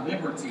use not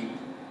liberty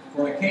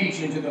for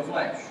occasion to the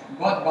flesh,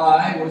 but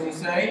by, what does he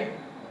say?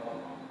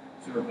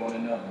 Serve one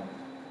another.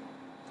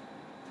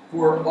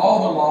 For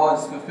all the law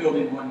is fulfilled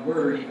in one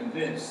word, even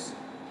this,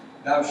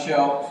 thou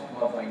shalt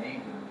love thy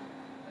neighbor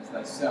as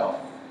thyself.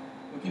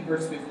 Look in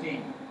verse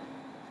 15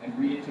 and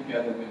read it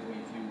together with me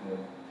if you would.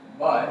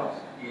 But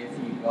if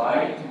ye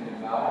bite and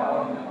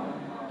devour one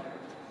another,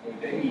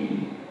 take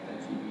heed that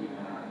ye be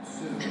not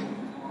consumed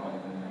by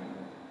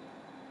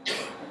the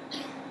neighbor.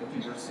 Look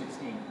in verse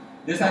 16.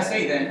 This I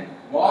say then,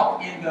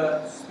 walk in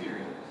the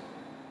Spirit,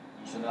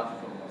 ye shall not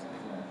fulfill the lust of the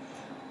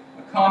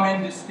flesh. A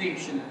common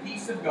distinction, the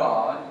peace of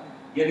God,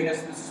 giving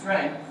us the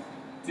strength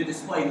to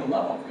display the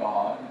love of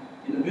God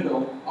in the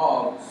middle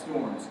of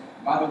storms.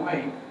 By the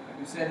way, like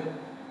we said a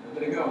little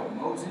bit ago,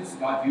 Moses,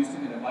 God used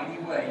him in a mighty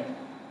way.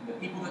 The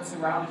people that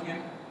surrounded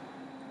him,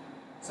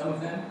 some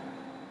of them,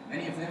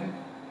 many of them,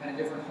 had a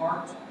different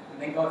heart. But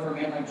thank God for a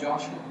man like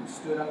Joshua who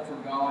stood up for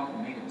God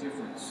and made a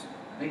difference.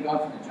 Thank God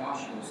for the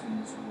Joshuas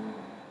in this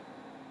world.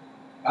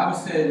 The Bible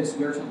says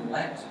we're to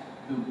let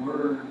the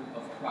word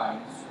of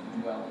Christ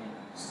dwell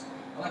in us.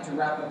 I'd like to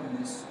wrap up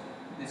in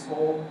this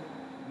whole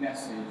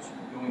message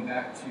going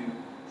back to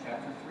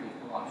chapter 3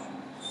 of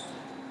Colossians.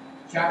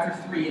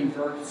 Chapter 3 and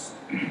verse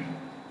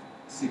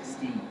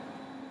 16.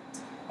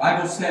 The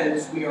Bible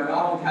says we are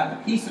not only have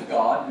the peace of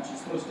God, which is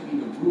supposed to be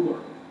the ruler,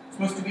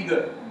 supposed to be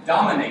the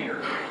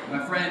dominator.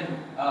 My friend,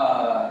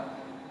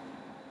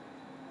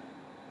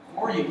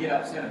 before you get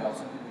upset about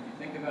something, if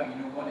you think about, you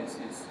know what, is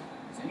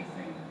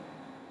anything,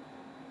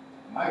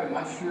 am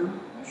I sure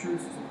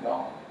this is of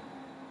God?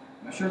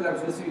 Am I sure that I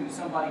was listening to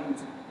somebody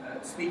who's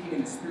speaking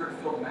in a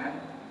spirit-filled manner?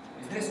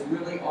 Is this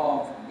really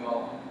of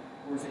God,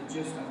 or is it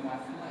just of my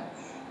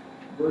flesh?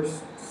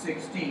 Verse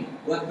 16,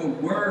 let the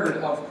word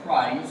of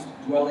Christ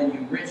dwell in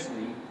you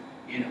richly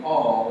in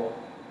all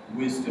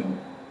wisdom,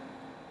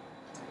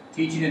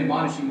 teaching and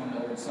admonishing one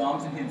another in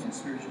psalms and hymns and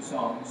spiritual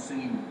songs,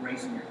 singing with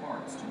grace in your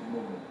hearts to the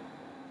Lord.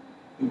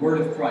 The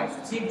word of Christ.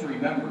 It seemed to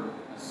remember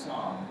a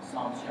psalm,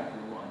 Psalms chapter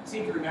 1. It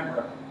seemed to remember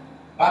a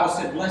Bible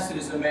said, blessed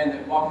is the man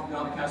that walketh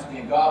not in the counsel of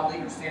the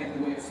ungodly, or standeth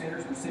in the way of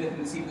sinners, or sitteth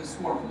in the seat of the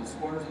scornful. The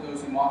scorners are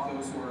those who mock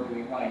those who are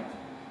doing right.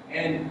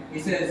 And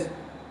he says,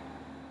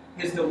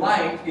 his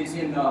delight is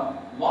in the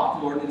law of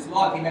the Lord, and his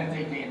law he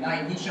meditate day and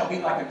night. He shall be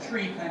like a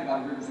tree planted by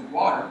the rivers of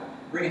water,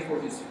 bringeth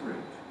forth his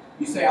fruit.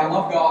 You say, I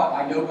love God,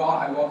 I know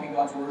God, I walk in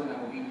God's word, and I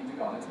will obedient to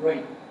God. That's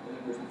great. But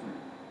then where's the fruit?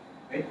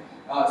 Okay?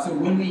 So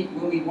when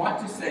we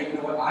want to say, you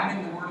know what, I'm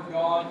in the Word of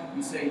God,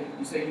 you say,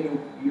 you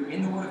know, you're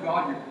in the Word of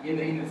God, you're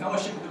in the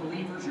fellowship of the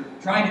believers, you're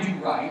trying to do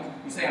right,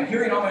 you say, I'm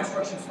hearing all my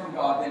instructions from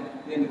God,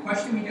 then the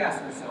question we need to ask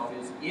ourselves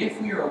is,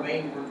 if we are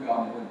obeying the Word of God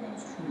and the Word of God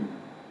is true,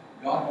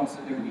 God wants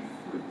that there to be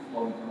fruit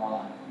flowing from our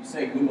life. You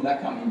say, when will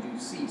that come? In due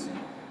season.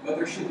 But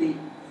there should be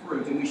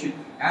fruit, and we should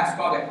ask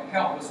God to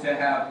help us to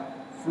have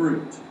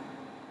fruit.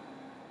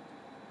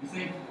 You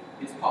think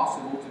it's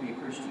possible to be a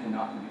Christian and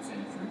not produce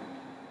any fruit?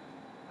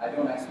 I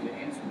don't ask you to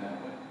answer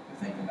that, but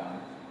to think about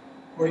it.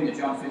 According to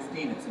John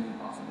 15, it's an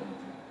impossibility.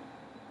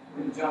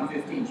 According to John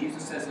 15,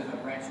 Jesus says if a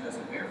branch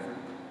doesn't bear fruit,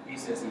 he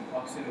says he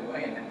plucks it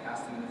away and then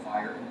casts it in the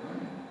fire and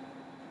burns it.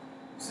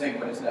 You say,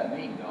 what does that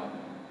mean? God knows.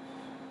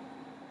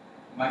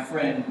 My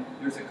friend,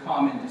 there's a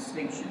common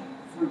distinction.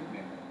 Fruit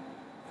bearing.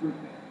 Fruit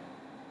bearing.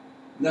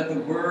 Let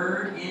the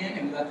Word in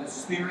and let the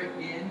Spirit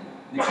in.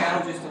 The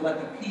challenge is to let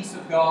the peace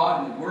of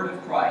God and the Word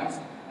of Christ,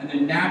 and the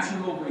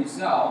natural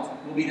result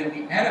will be that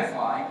we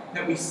edify,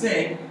 that we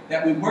sing,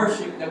 that we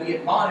worship, that we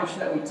admonish,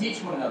 that we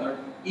teach one another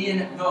in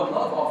the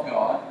love of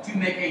God to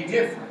make a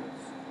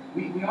difference.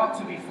 We ought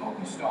to be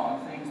focused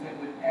on things that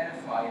would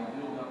edify and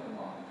build up the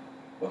body.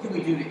 What can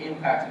we do to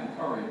impact and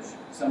encourage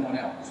someone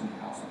else in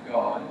the house of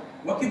God?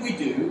 What can we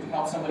do to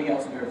help somebody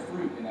else bear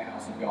fruit in the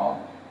house of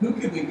God? Who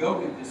could we go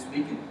with this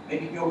week and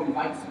maybe go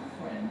invite some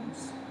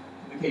friends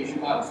to Vacation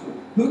Bible School?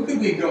 Who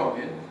could we go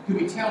with? Could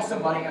we tell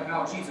somebody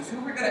about Jesus? Who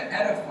we're going to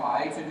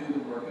edify to do the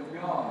work of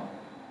God?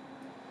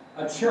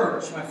 A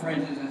church, my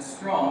friends, is as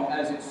strong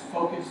as its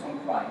focus on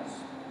Christ.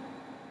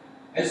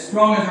 As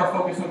strong as our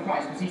focus on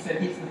Christ, because he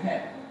said he's the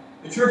head.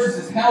 The church is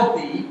as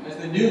healthy as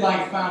the new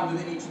life found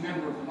within each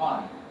member of the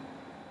body.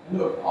 And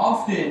look,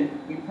 often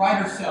we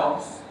pride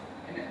ourselves,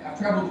 and I've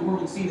traveled the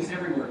world and seen this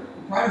everywhere,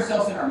 we pride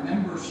ourselves in our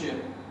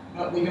membership,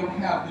 but we don't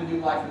have the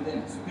new life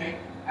within us, okay?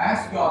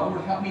 Ask God,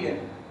 Lord, help me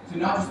to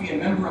not just be a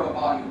member of a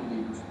body of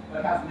believers,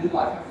 but have new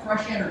life, have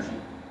fresh energy,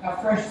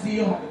 have fresh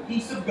zeal, have the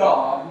peace of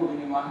God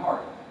ruling in my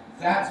heart.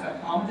 That's a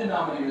common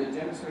denominator that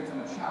demonstrates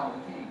I'm a child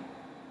of the King.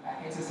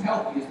 It's as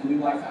healthy as the new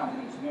life found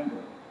in each member.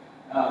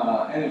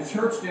 And the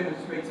church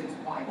demonstrates its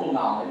Bible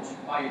knowledge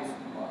by its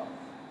love,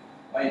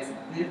 by its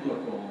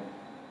biblical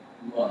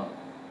love.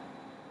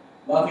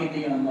 Loving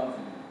the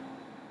unlovely.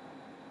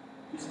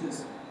 Just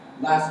this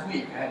last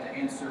week, I had to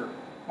answer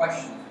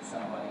questions for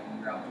somebody when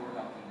we were outdoor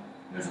hunting.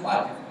 There's a lot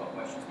of difficult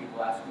questions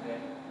people ask today.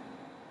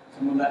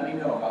 Someone let me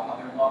know about how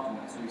their loved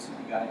ones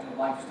recently got into a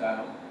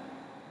lifestyle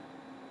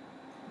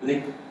where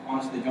they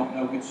honestly don't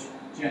know which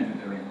gender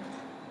they're in.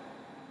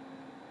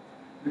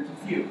 They're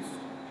confused.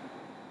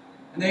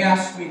 And they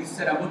asked me, they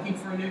said, I'm looking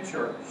for a new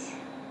church.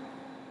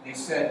 They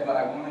said, but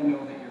I want to know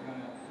that you're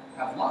going to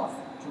have love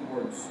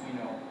towards,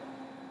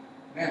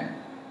 men.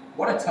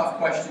 What a tough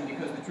question,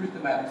 because the truth of the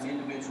matter is the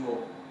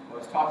individual I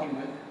was talking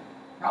with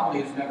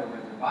probably has never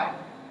read their Bible.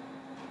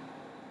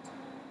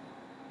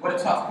 What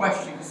a tough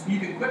question, because you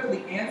can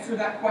quickly answer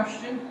that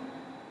question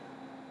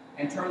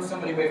and turn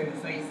somebody away from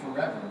the faith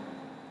forever.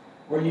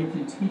 Or you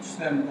can teach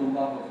them the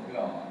love of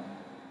God,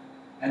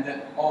 and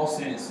that all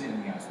sin is sin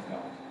in the eyes of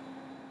God.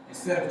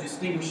 Instead of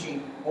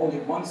distinguishing only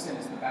one sin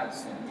as the bad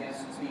sin,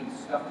 yes, it's being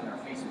stuffed in our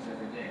faces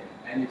every day,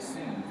 and it's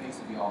sin in the face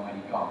of the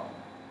Almighty God.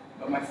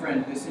 But my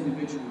friend, this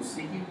individual was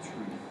seeking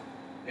truth.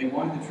 They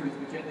wanted the truth,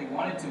 but yet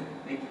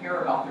they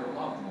care about their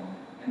loved one,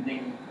 and they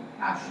need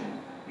compassion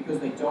because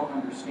they don't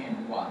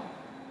understand why.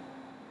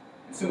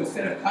 And so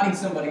instead of cutting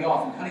somebody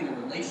off and cutting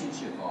the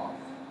relationship off,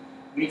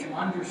 we need to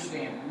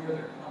understand where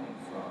they're coming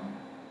from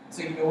and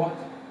say, you know what?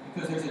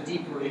 Because there's a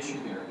deeper issue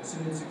there. There's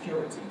some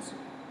insecurities.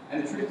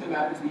 And the truth of the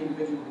matter is the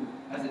individual who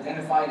has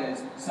identified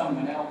as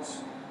someone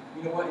else,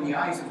 you know what? In the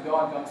eyes of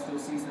God, God still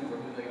sees them for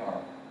who they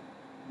are.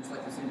 Just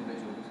like this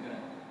individual who's going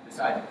to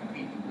decide to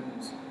compete in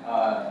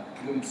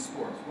women's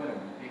sports. What a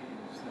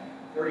ridiculous thing.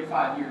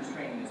 35 years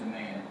training as a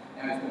man.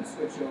 Now he's going to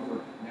switch over.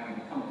 Now he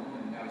become a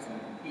woman. Now he's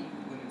going to compete in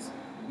the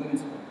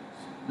women's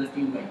Olympics,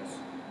 lifting weights.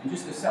 And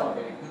just to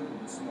celebrate it, Google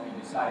this morning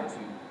decided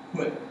to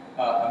put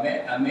a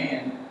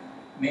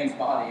man's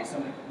body as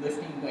somebody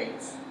lifting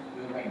weights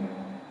with a rainbow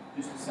on it,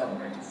 just to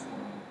celebrate this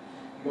morning.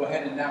 You go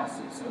ahead and announce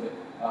it so that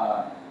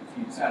if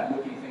you decide to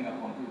look anything up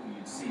on Google,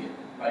 you'd see it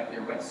right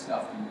there, right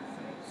stuffed in your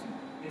face. And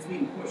it's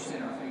being pushed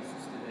in our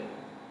faces today.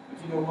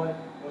 But you know what?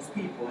 Most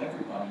people,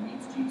 everybody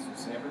needs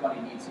Jesus, and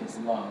everybody needs his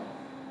love.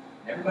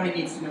 Everybody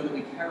needs to know that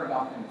we care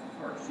about them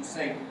first. You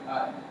say,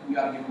 we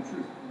ought to give them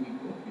truth. We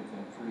will give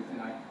them truth,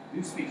 and I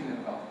do speak to them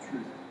about the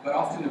truth. But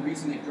often the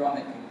reason they've drawn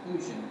that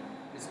conclusion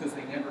is because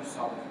they never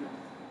saw the truth.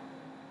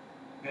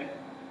 Okay?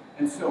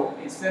 And so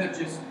instead of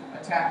just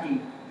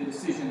attacking the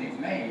decision they've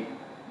made,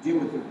 deal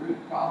with the root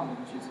problem,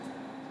 which is,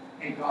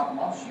 hey, God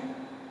loves you.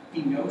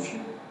 He knows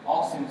you.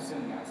 All sin is sin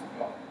in the eyes of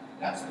God.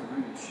 That's the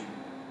root issue.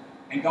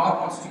 And God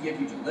wants to give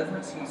you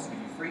deliverance. He wants to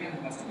give you freedom. He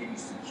wants to give you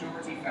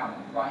security found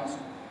in Christ.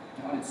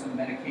 Not in some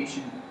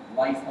medication,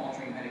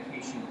 life-altering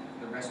medication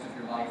for the rest of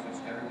your life, which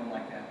everyone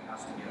like that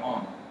has to get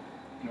on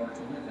in order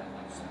to live that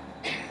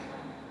lifestyle.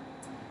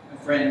 My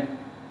friend,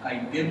 a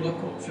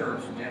biblical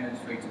church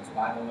demonstrates its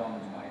Bible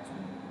knowledge by its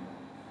biblical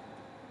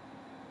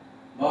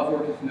knowledge. Love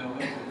worketh no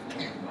ill,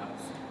 the Bible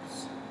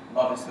says.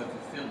 Love is the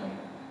fulfilling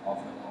of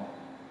the law.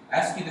 I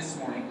ask you this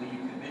morning, will you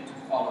commit to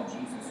follow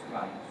Jesus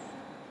Christ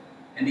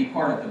and be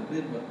part of the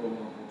biblical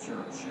local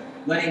church?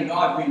 Letting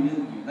God renew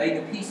you,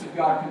 letting the peace of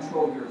God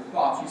control your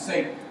thoughts. You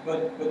say,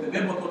 but the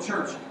biblical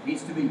church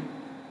needs to be,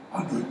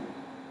 I'm good.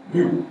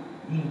 The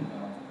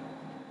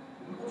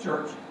biblical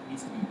church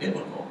needs to be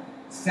biblical,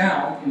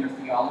 sound in their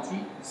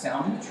theology,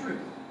 sound in the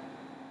truth,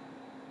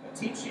 but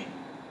teaching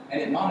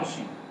and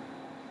admonishing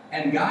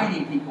and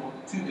guiding people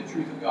to the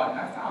truth of God. And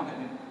I found that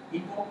when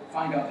people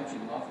find out that you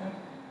love them,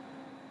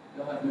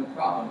 they'll have no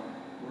problem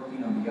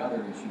working on the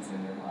other issues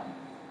in their life.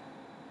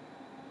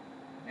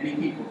 Many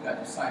people have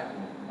got discipled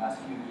over the last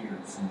few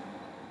years, and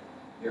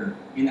they're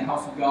in the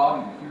house of God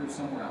and they're here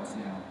somewhere else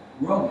now,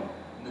 growing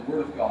in the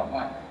Word of God.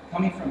 Why?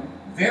 Coming from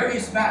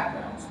various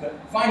backgrounds, but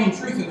finding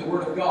truth in the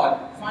Word of God,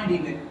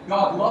 finding that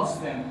God loves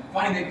them,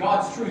 finding that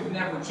God's truth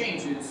never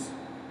changes,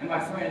 and my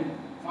friend,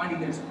 finding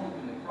there's hope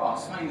in the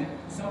cross, finding that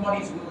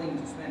somebody's willing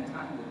to spend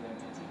time with them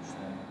to teach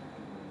them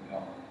the Word of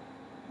God.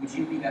 Would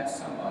you be that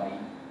somebody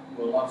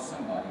who will love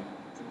somebody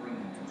to bring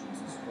them to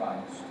Jesus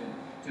Christ, and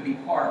to be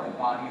part of the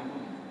body of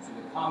believers,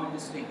 with a common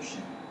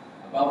distinction,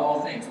 above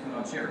all things, put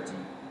on charity,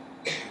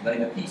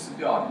 letting the peace of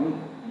God rule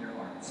in your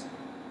hearts,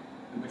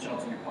 through which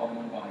also you're called in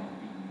one body to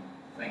be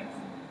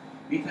thankful.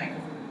 Be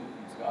thankful for the good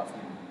things God's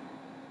given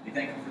you. Be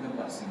thankful for the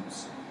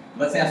blessings.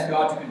 Let's ask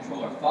God to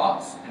control our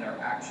thoughts and our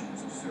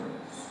actions of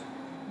service.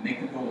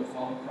 Make the goal to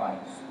follow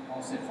Christ.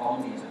 Paul said, follow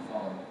me as I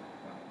follow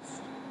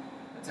Christ.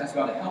 Let's ask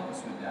God to help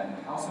us with that in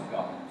the house of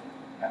God.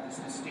 Have this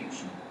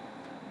distinction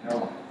in our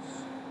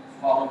lives.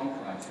 Following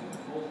Christ with a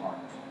full heart,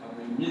 a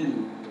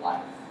renewed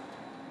life.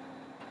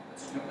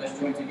 Let's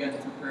join together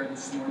for prayer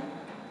this morning.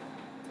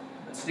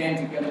 Let's stand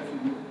together if you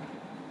would.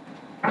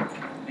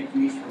 Thank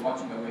you each for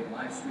watching by way of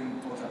live stream.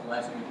 Close out the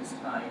last week this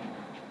time.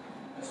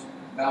 Let's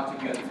bow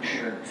together for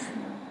prayer this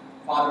morning.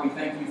 Father, we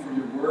thank you for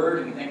your word,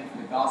 and we thank you for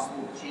the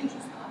gospel that changes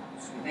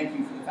lives. We thank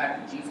you for the fact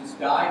that Jesus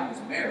died, was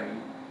buried,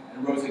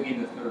 and rose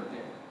again the third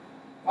day.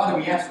 Father,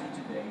 we ask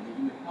you today that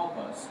you would help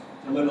us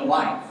to live a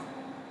life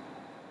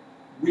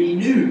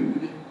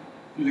renewed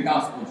through the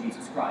gospel of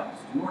Jesus Christ.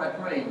 And Lord, I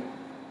pray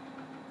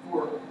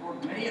for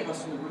many of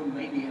us in the room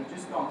maybe have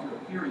just gone through a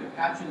period of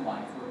patch in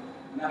life where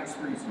we're not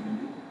experiencing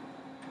renewal.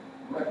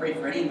 Lord, I pray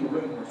for any in the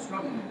room who are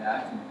struggling with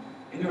that. And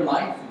in their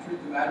life, the truth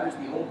of the matter is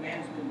the old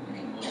man's been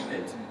winning a little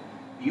bit. And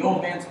the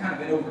old man's kind of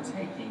been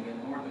overtaking,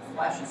 and Lord, the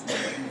flesh is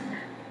winning,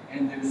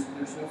 and there's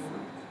no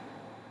fruit.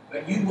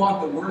 But you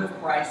want the word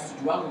of Christ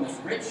to dwell in us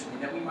richly,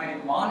 that we might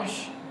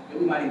admonish, that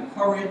we might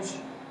encourage,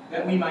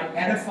 that we might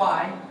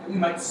edify, that we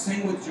might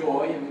sing with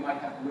joy, and we might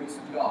have the grace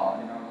of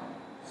God in our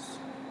lives.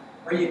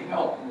 Pray you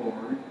help,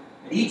 Lord,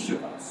 that each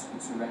of us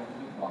would surrender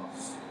to the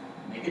cross,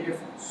 make a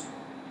difference.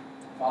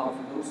 Father,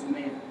 for those who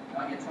may have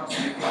not yet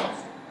trusted in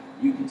Christ,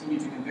 you continue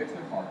to convict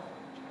their heart,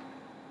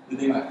 that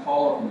they might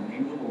call upon the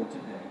name of the Lord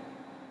today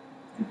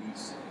and be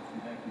saved. We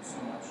thank you so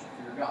much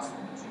for your gospel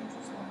that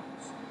changes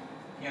lives.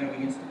 The piano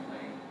begins to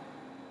play.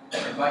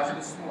 I invite you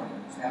this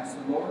morning to ask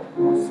the Lord,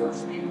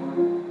 search me,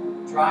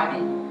 Lord, try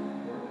me,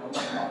 Lord, know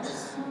my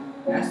thoughts.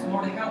 Ask the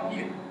Lord to help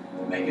you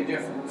to make a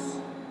difference.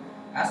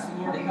 Ask the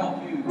Lord to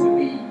help you to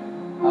be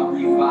a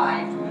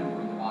revived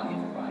member of the body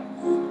of Christ.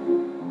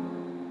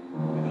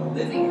 With a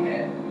living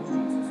head who is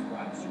Jesus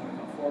Christ. You want to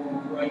come forward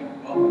and pray?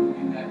 Welcome to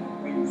do that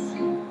where you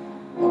see.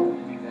 Welcome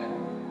to do that.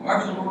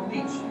 Wherever the Lord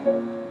leads you,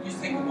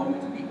 just take a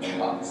moment to be with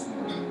God this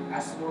morning.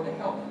 Ask the Lord to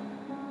help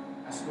you.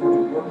 Ask the Lord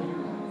to work in your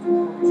life,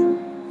 encourage your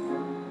life.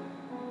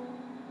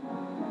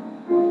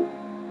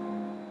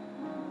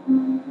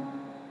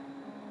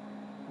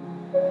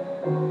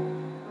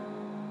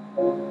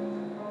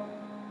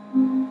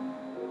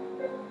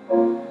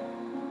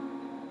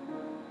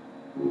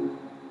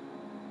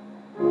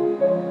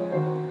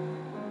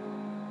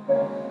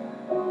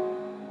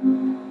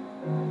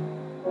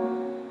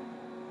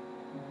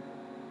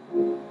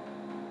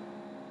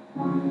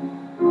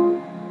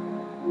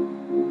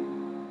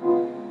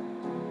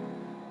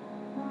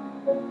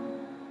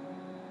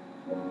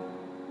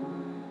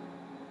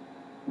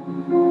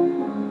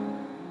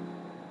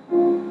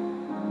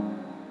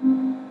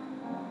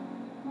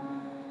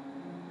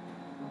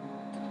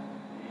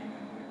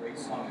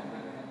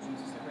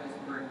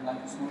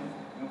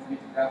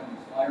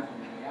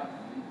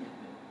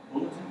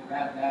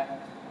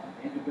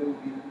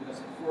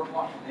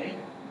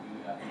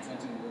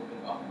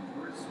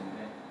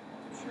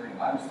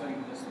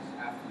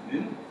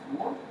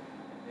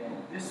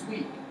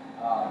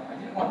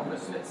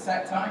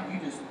 Set time, you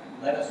just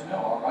let us know,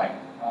 all right?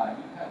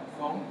 You have a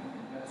phone,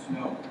 and let us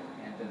know.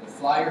 And the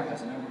flyer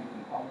has a number you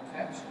can call or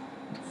text.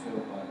 So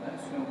let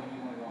us know when you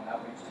want to go on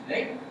outreach today.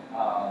 today,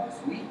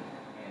 this week,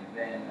 and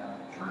then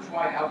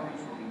church-wide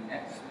outreach will be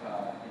next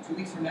in 2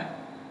 weeks from now,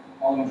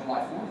 following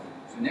July 4th.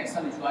 So next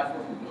Sunday, July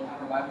 4th, we will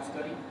have our Bible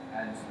study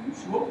as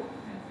usual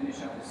and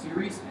finish up the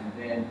series. And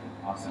then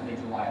Sunday,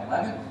 July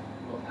 11th,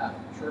 we'll have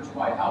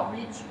church-wide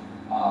outreach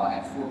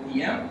at 4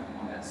 p.m.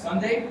 on that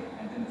Sunday.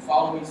 And then the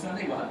following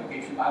Sunday, we'll have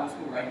Vacation Bible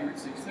School right here at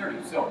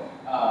 6:30. So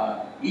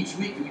each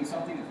week doing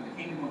something for the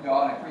kingdom of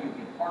God. I pray you'll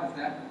be a part of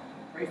that.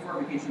 Pray for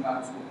our Vacation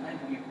Bible School. Plan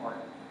to be a part.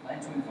 Plan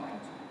to invite.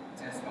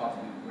 Let's ask God to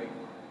do a great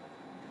work.